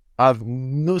I have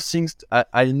no things.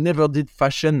 I never did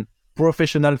fashion,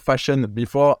 professional fashion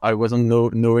before. I wasn't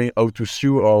knowing how to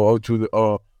sew or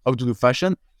how to do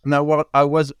fashion. And I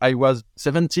was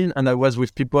 17, and I was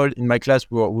with people in my class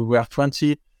we were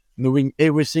 20, knowing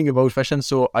everything about fashion.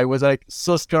 So I was like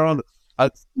so scared.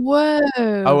 Whoa!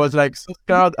 I was like so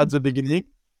scared at the beginning.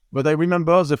 But I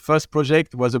remember the first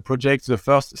project was the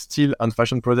first style and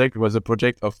fashion project was a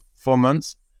project of 4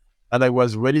 months. And I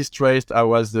was really stressed. I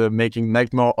was making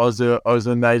nightmare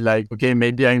other night, like, okay,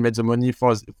 maybe I made the money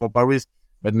for Paris,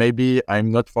 but maybe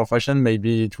I'm not for fashion.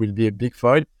 Maybe it will be a big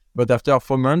fail. But after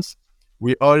 4 months,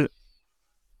 we all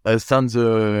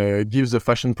give the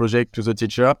fashion project to the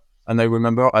teacher. And I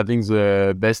remember having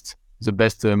the best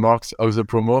marks of the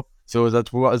promo. So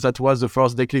that was the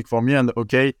first declick for me. And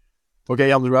okay,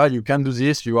 Andrea, you can do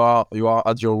this. You are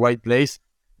at your right place.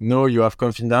 No, you have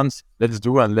confidence. Let's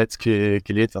do and let's kill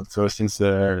it. And so since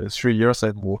 3 years,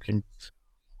 I'm working.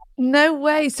 No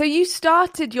way. So you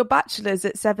started your bachelor's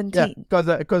at 17? Yeah,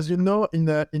 because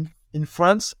in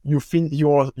France, you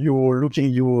start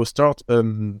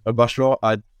a bachelor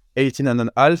at 18 and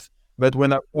a half. But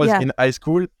when I was in high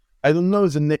school, I don't know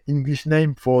the English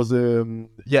name for the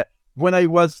when I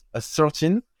was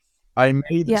 13, I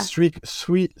made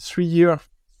three years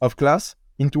of class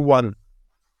into one.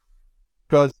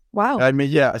 Because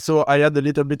so I had a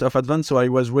little bit of advance, so I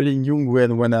was really young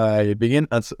when I began,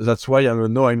 and that's why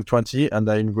I'm 20 and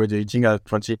I'm graduating at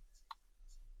 20.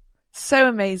 So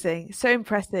amazing, so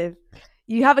impressive.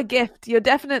 You have a gift. You're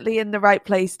definitely in the right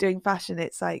place doing fashion.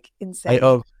 It's like insane. I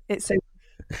hope. It's so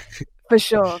for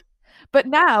sure. But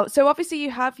now, so obviously you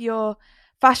have your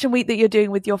fashion week that you're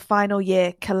doing with your final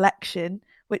year collection,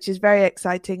 which is very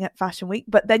exciting at Fashion Week.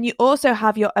 But then you also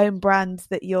have your own brand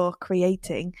that you're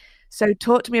creating. So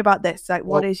talk to me about this. Like,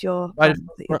 what is your brand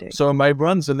that you're doing? So my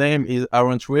brand, the name is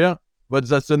Andrea, but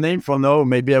that's the name for now.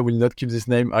 Maybe I will not keep this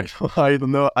name. I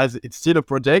don't know, as it's still a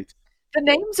project. The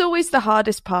name's always the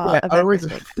hardest part of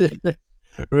everything.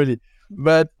 Really.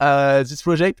 But this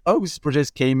project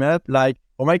came up, like,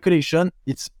 for my collection,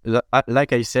 it's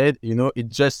like I said,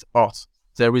 it's just art.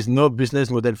 There is no business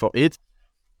model for it.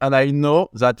 And I know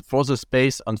that for the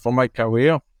space and for my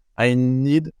career, I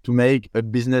need to make a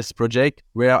business project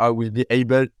where I will be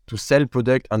able to sell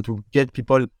product and to get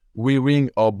people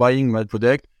wearing or buying my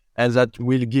product. And that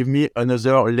will give me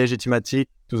another legitimacy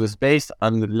to the space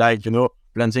and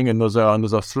planting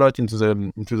another slot into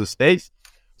the space.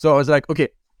 So I was like, okay,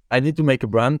 I need to make a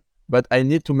brand, but I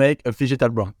need to make a digital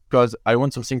brand because I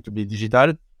want something to be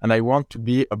digital and I want to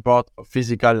be a part of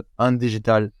physical and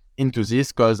digital into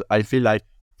this because I feel like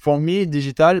for me,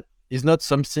 digital is not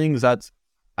something that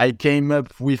I came up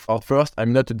with, or first,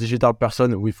 I'm not a digital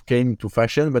person who came to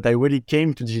fashion, but I really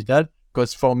came to digital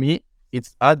because for me,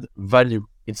 it's add value.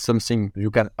 It's something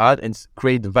you can add and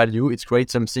create value. It's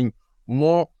create something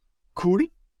more cool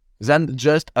than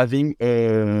just having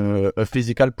a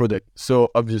physical product.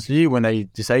 So obviously, when I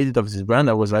decided of this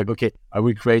brand, I was like, okay, I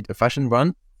will create a fashion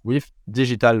brand with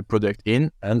digital product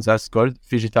in, and that's called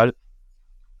digital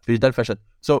fashion.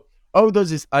 So how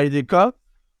does this idea come?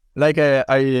 Like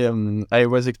I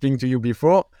was explaining to you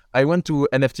before, I went to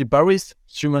NFT Paris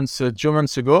 2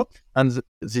 months ago, and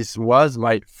this was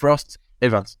my first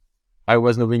event. I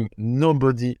was knowing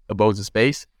nobody about the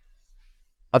space,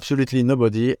 absolutely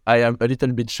nobody. I am a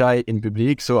little bit shy in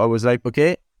public, so I was like,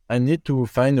 okay, I need to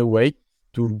find a way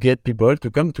to get people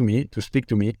to come to me, to speak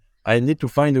to me. I need to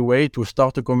find a way to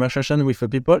start a conversation with the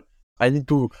people. I need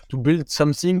to build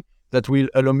something that will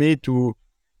allow me to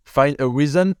find a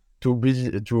reason to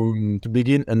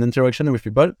begin an interaction with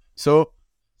people. So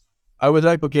I was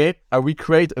like, okay, I will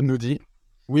create a hoodie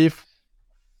with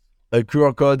a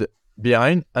QR code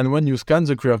behind, and when you scan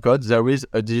the QR code, there is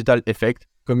a digital effect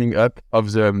coming up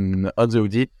of the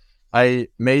hoodie. I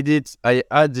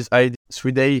had this idea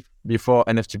 3 days before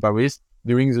NFT Paris.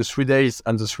 During the 3 days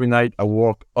and the 3 nights, I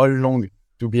worked all along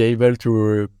to be able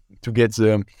to get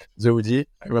the hoodie.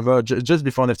 I remember just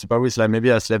before NFT Paris, like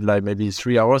maybe I slept like maybe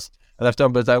 3 hours. And after,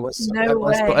 but I was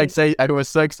so excited. I was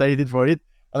so excited for it,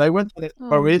 and I went to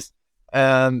Paris,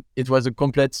 and it was a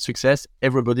complete success.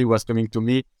 Everybody was coming to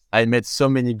me. I met so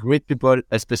many great people,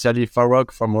 especially Farok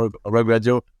from Rogue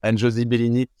Radio and Josie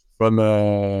Bellini from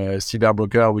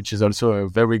Cyberbroker, which is also a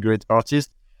very great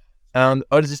artist. And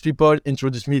all these people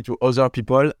introduced me to other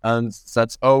people, and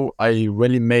that's how I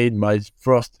really made my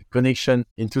first connection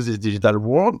into this digital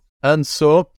world. And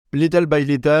so, little by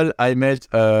little, I met,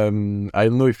 I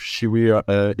don't know if she will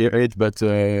hear it, but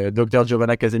Dr.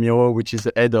 Giovanna Casemiro, which is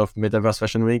the head of Metaverse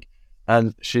Fashion Week.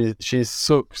 And she's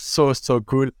so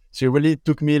cool. She really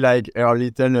took me like her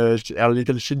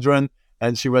little children,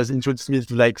 and she was introduced me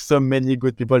to like so many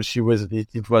good people.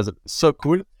 It was so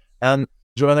cool. And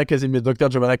Dr.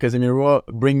 Giovanna Casemiro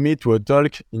bring me to a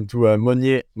talk into a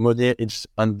Monnier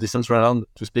and Decentraland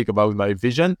to speak about my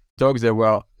vision. There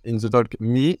were in the talk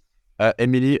me,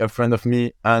 Emily, a friend of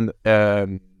me, and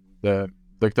the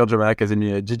Dr. Giovanna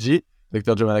Casemiro, Gigi,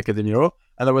 Dr. Giovanna Casemiro.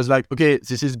 And I was like, okay,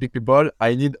 this is big people.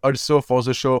 I need also for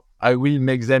the show, I will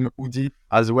make them hoodie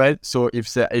as well. So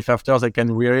if after they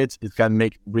can wear it, it can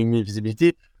bring me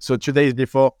visibility. So 2 days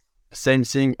before, same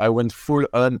thing, I went full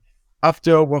on.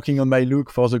 After working on my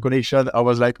look for the collection, I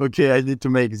was like, okay, I need to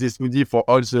make this hoodie for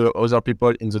all the other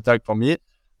people in the tag for me.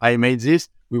 I made this.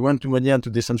 We went to Monnier and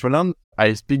to Decentraland.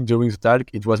 I speak during the tag.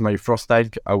 It was my first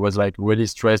tag. I was like really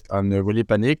stressed and really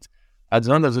panicked. At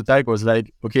the end of the tag, I was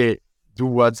like, okay, do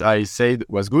what I said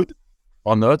was good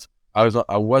or not.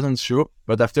 I wasn't sure.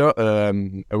 But after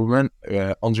a woman,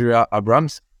 Andrea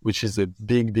Abrams, which is a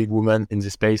big woman in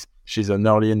this space, she's an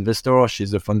early investor.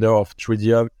 She's the founder of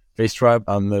 3D Hub, FaceTrap,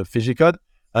 and Physicode.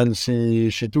 And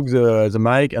she took the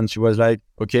mic and she was like,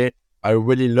 okay, I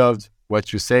really loved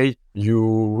what you say.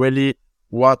 You really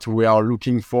what we are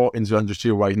looking for in the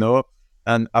industry right now.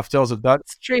 And after the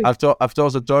talk, after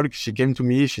the talk, she came to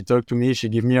me, she talked to me, she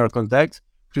gave me her contact.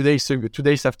 2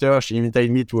 days after, she invited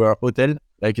me to her hotel.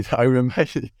 Like I remember,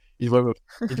 it was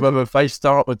a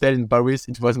 5-star hotel in Paris.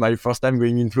 It was my first time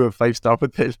going into a 5-star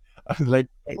hotel. I was like,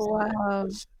 wow.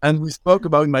 And we spoke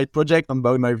about my project and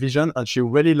about my vision, and she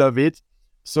really loved it.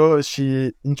 So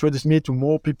she introduced me to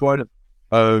more people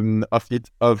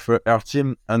of her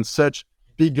team and such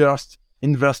bigger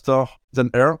investor than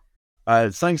her.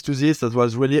 Thanks to this, that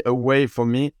was really a way for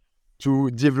me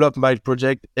to develop my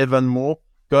project even more,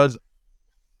 because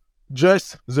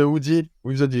just the hoodie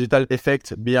with the digital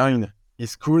effect behind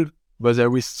is cool, but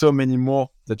there is so many more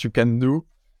that you can do.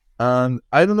 And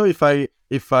I don't know but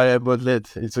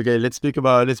it's okay. Let's speak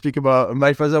about,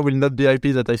 my father will not be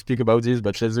happy that I speak about this,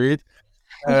 but let's do it.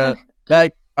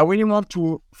 Like, I really want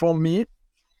to, for me,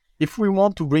 if we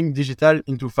want to bring digital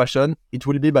into fashion, it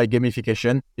will be by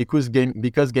gamification, because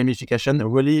gamification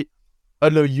really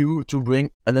allow you to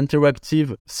bring an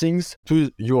interactive things to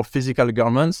your physical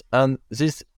garments, and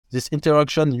this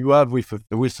interaction you have with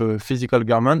physical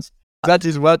garments, that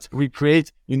is what we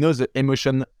create. The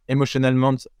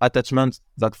emotional attachment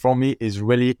that for me is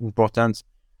really important.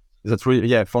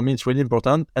 For me it's really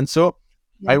important, and so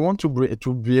I want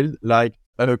to build like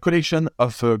a collection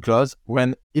of clothes.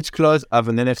 When each clothes have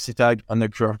an NFC tag and a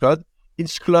QR code,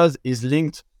 each clothes is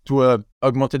linked to a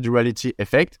augmented reality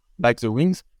effect, like the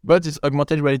wings. But this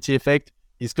augmented reality effect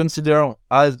is considered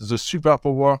as the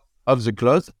superpower of the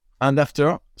clothes. And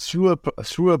after, through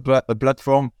a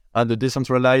platform and the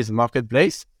decentralized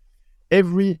marketplace.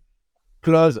 Every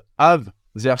clause have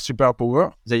their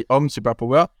superpower, their own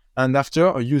superpower, and after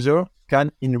a user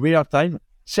can in real time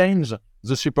change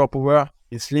the superpower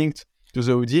is linked to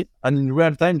the OD, and in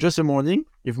real time, just a morning,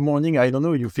 if morning, I don't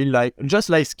know, you feel like, just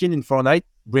like skin in Fortnite,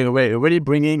 really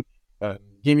bringing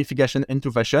gamification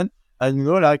into fashion, and you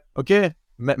know, like, okay,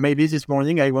 maybe this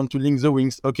morning I want to link the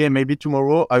wings, okay, maybe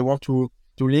tomorrow I want to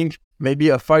link maybe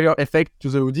a fire effect to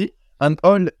the OD, and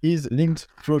all is linked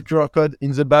through a QR code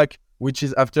in the back, which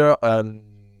is after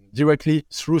directly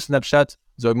through Snapchat,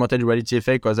 the augmented reality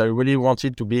effect, because I really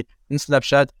wanted to be in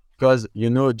Snapchat, because, you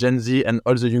know, Gen Z and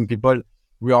all the young people,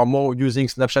 we are more using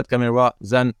Snapchat camera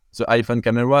than the iPhone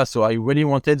camera. So I really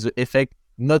wanted the effect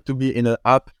not to be in an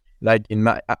app, like in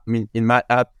my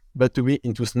app, but to be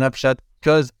into Snapchat,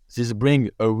 because this brings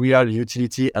a real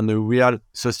utility and a real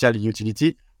social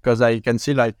utility. Because I can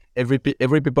see like every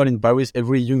people in Paris,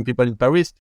 every young people in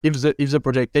Paris, if the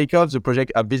project take off, the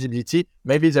project have visibility.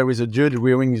 Maybe there is a dude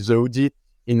wearing the hoodie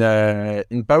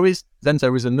in Paris. Then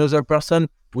there is another person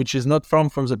which is not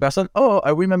from the person. Oh, I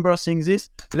remember seeing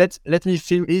this. Let me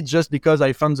film it just because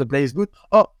I found the place good.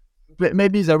 Oh,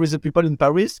 maybe there is a people in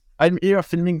Paris. I'm here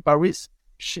filming Paris.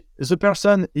 The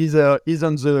person is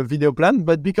on the video plan,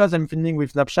 but because I'm filming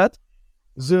with Snapchat,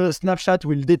 the Snapchat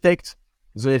will detect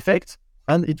the effect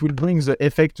and it will bring the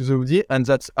effect to the hoodie, and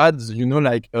that adds, you know,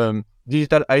 like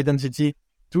digital identity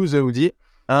to the hoodie,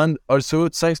 and also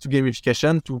thanks to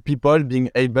gamification, to people being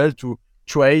able to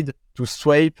trade, to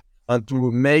swipe, and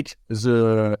to make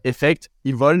the effect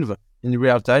evolve in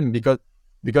real time,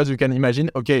 because you can imagine,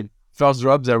 okay, first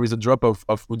drop, there is a drop of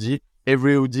hoodie.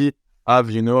 Every hoodie have,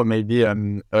 you know, maybe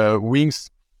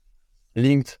wings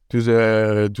linked to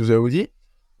the hoodie.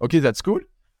 Okay, that's cool.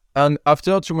 And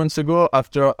after 2 months ago,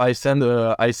 after I sell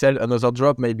another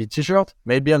drop, maybe t-shirt,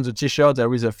 maybe on the t-shirt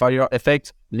there is a fire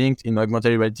effect linked in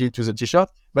augmented reality to the t-shirt.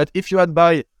 But if you had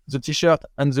buy the t-shirt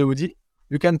and the hoodie,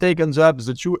 you can take on the app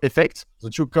the two effects, the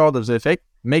two chords of the effect,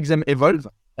 make them evolve,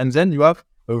 and then you have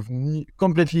a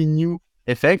completely new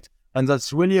effect. And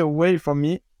that's really a way for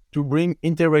me to bring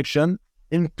interaction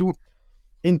into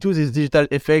this digital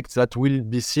effect that will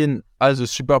be seen as a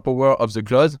superpower of the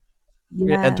clothes.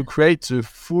 Yeah. And to create the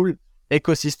full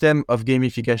ecosystem of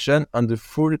gamification and the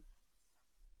full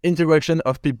interaction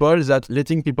of people, that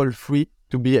letting people free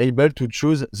to be able to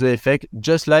choose the effect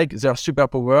just like their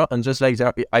superpower and just like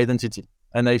their identity.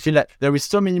 And I feel like there is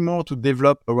so many more to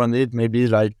develop around it, maybe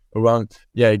like around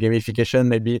gamification,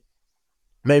 maybe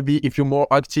if you're more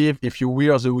active, if you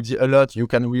wear the hoodie a lot, you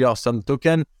can wear some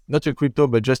token, not a crypto,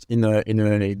 but just in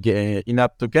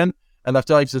in-app token. And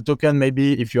after, if the token,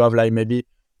 maybe if you have like maybe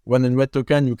 100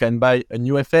 token, you can buy a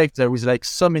new effect. There is like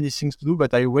so many things to do,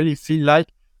 but I really feel like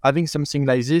having something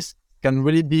like this can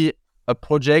really be a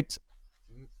project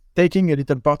taking a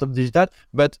little part of digital,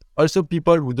 but also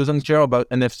people who doesn't care about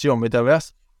NFT or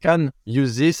metaverse can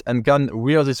use this and can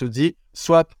wear this hoodie,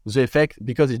 swap the effect,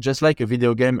 because it's just like a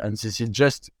video game, and this is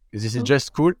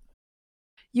just cool.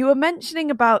 You were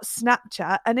mentioning about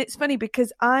Snapchat, and it's funny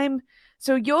because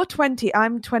so you're 20,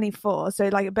 I'm 24, so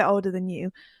like a bit older than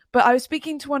you. But I was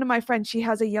speaking to one of my friends, she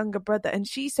has a younger brother, and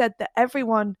she said that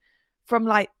everyone from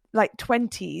like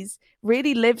 20s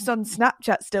really lives on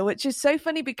Snapchat still, which is so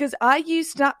funny because I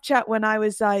used Snapchat when I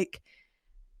was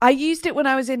I used it when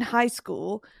I was in high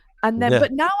school, and then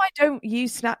but now I don't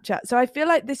use Snapchat. So I feel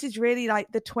like this is really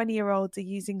like the 20-year-olds are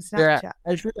using Snapchat. Yeah,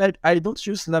 I feel like I don't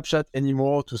use Snapchat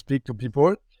anymore to speak to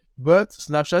people, but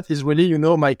Snapchat is really, you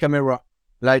know, my camera.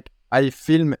 Like I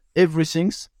film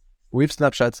everything with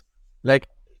Snapchat. Like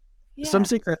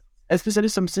something, especially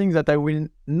something that I will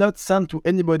not send to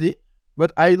anybody,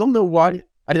 but I don't know why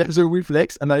I have the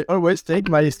reflex, and I always take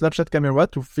my Snapchat camera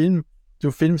to film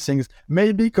things.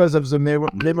 Maybe because of the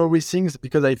memory things,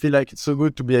 because I feel like it's so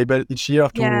good to be able each year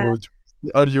to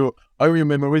all your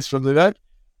memories from the back.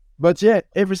 But yeah,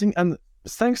 everything, and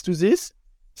thanks to this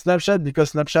Snapchat,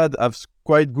 because Snapchat has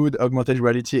quite good augmented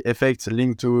reality effects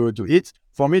linked to it.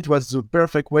 For me, it was the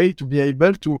perfect way to be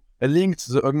able to link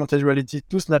the augmented reality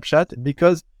to Snapchat,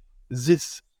 because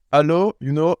this allow,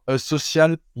 you know, a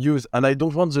social use, and I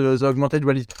don't want the augmented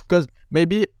reality, because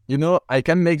maybe, you know, I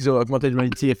can make the augmented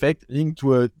reality effect linked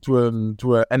to a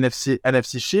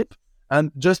NFC chip, and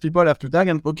just people have to tag,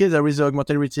 and okay, there is an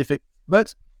augmented reality effect.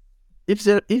 But if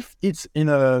it's in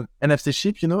a NFC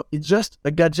chip, you know, it's just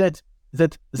a gadget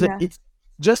that it's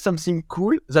just something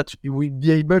cool that we'll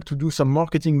be able to do some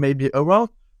marketing maybe around,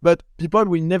 but people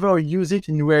will never use it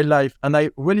in real life. And I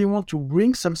really want to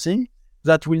bring something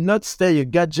that will not stay a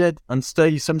gadget and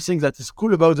stay something that is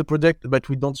cool about the product but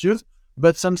we don't use,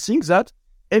 but something that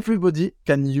everybody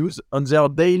can use on their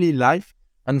daily life,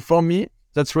 And for me,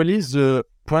 that's really the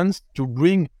point to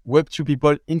bring Web2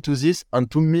 people into this and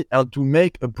to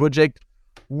make a project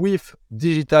with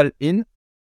digital in.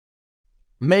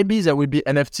 Maybe there will be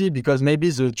NFT because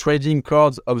maybe the trading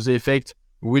cards of the effect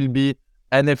will be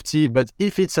NFT. But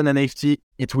if it's an NFT,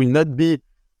 it will not be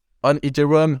on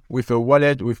Ethereum with a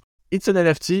wallet. It's an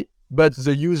NFT, but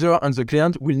the user and the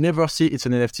client will never see it's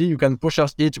an NFT. You can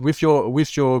purchase it with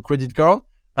your credit card,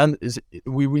 and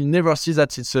we will never see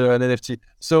that it's an NFT.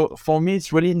 So for me,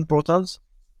 it's really important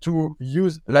to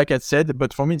use, like I said,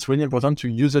 but for me, it's really important to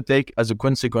use the tech as a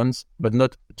consequence, but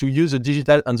not to use the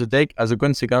digital and the tech as a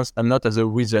consequence and not as a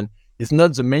reason. It's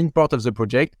not the main part of the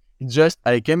project. It's just,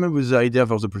 I came up with the idea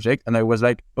for the project and I was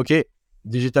like, okay,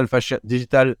 digital fashion,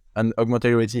 digital and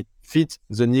augmented reality fit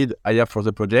the need I have for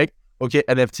the project. Okay,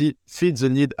 NFT fits the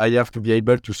need I have to be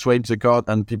able to swipe the card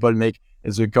and people make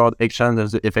the card exchange and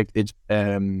the effect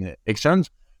exchange.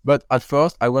 But at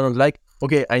first, I wasn't like,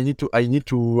 okay, I need to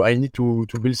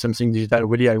build something digital.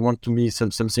 Really, I want to be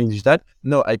something digital.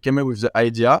 No, I came up with the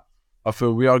idea of a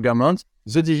real garment.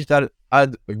 The digital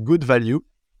had a good value.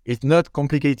 It's not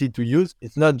complicated to use.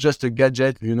 It's not just a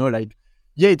gadget, like,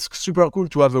 yeah, it's super cool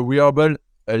to have a wearable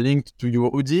linked to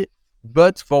your hoodie.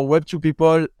 But for Web2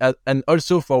 people and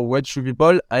also for Web3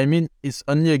 people, I mean, it's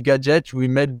only a gadget we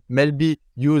maybe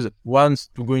use once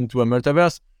to go into a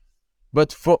metaverse.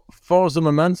 But for the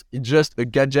moment, it's just a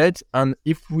gadget. And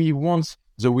if we want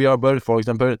the wearable, for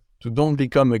example, to don't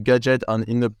become a gadget and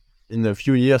in a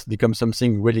few years become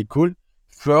something really cool,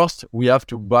 first we have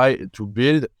to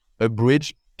build a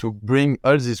bridge to bring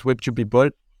all these Web2 people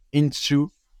into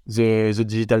the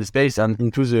digital space and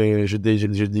into the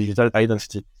digital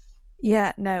identity.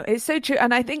 Yeah, no, it's so true.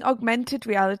 And I think augmented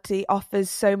reality offers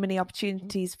so many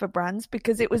opportunities for brands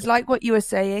because it was like what you were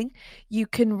saying, you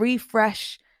can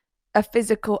refresh a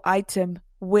physical item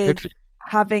with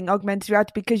having augmented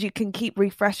reality because you can keep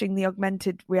refreshing the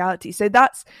augmented reality. So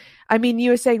that's, I mean,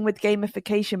 you were saying with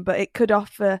gamification, but it could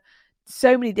offer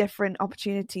so many different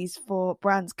opportunities for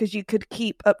brands because you could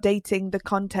keep updating the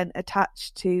content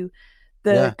attached to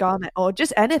the garment or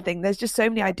just anything. There's just so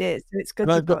many ideas. So it's good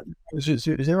on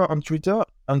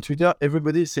Twitter,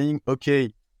 everybody is saying,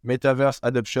 okay, metaverse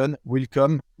adoption will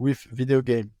come with video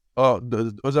game. Or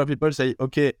the other people say,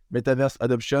 okay, metaverse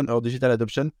adoption or digital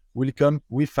adoption will come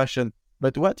with fashion.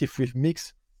 But what if we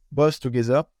mix both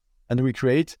together and we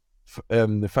create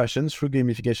the fashion through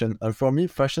gamification? And for me,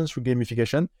 fashion through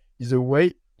gamification is a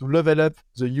way to level up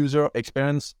the user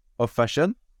experience of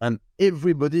fashion. And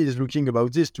everybody is looking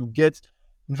about this to get,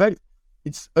 in fact,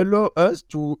 it's allow us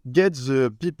to get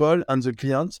the people and the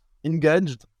clients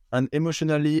engaged and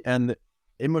emotionally and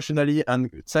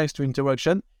thanks to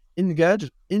interaction,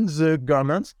 engaged in the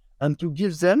garments and to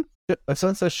give them a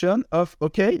sensation of,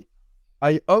 okay,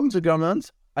 I own the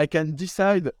garment, I can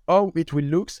decide how it will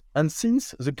look. And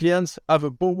since the clients have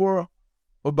a power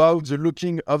about the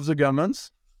looking of the garments,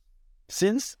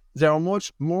 since they are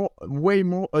way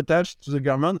more attached to the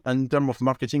garment, and in terms of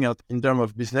marketing and in terms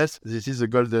of business, this is the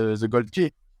gold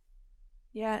key.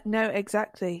 Yeah, no,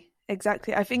 exactly.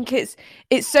 I think it's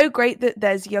so great that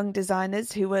there's young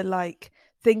designers who are like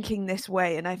thinking this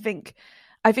way, and I think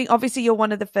obviously you're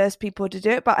one of the first people to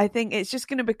do it, but I think it's just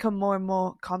going to become more and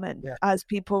more common as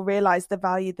people realize the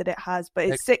value that it has. But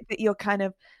it's sick that you're kind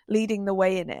of leading the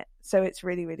way in it, so it's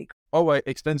really, really cool. How I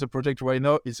explain the project right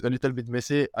now is a little bit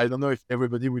messy. I don't know if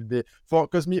everybody will be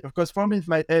because for me in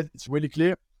my head it's really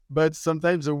clear, but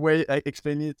sometimes the way I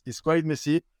explain it is quite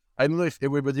messy. I don't know if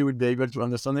everybody will be able to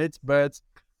understand it, but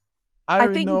I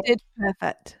think you did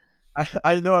perfect.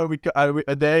 I know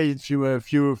a day, a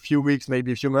few weeks,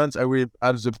 maybe a few months, I will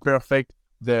have the perfect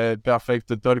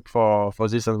talk for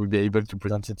this and will be able to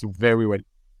present it very well.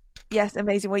 Yes,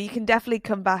 amazing. Well, you can definitely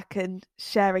come back and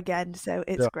share again. So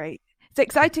it's great. It's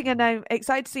exciting, and I'm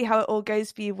excited to see how it all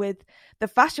goes for you with the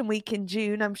Fashion Week in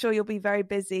June. I'm sure you'll be very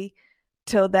busy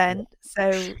till then.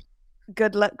 So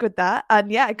good luck with that.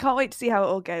 And I can't wait to see how it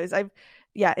all goes.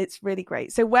 It's really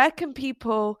great. So where can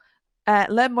people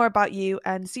learn more about you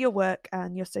and see your work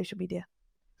and your social media?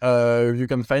 You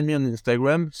can find me on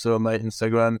Instagram. So my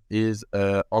Instagram is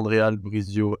Andrea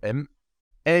Albrizio M.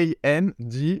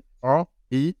 AndreAlbriziom.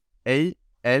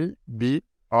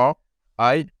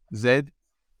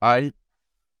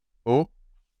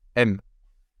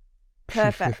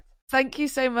 Perfect. Thank you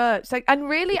so much. And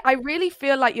really, I really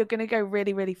feel like you're going to go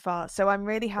really, really far. So I'm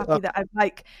really happy that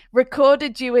I've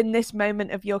recorded you in this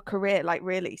moment of your career,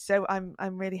 really. So I'm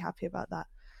really happy about that.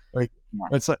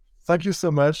 Thank you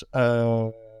so much.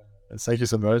 Thank you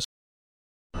so much.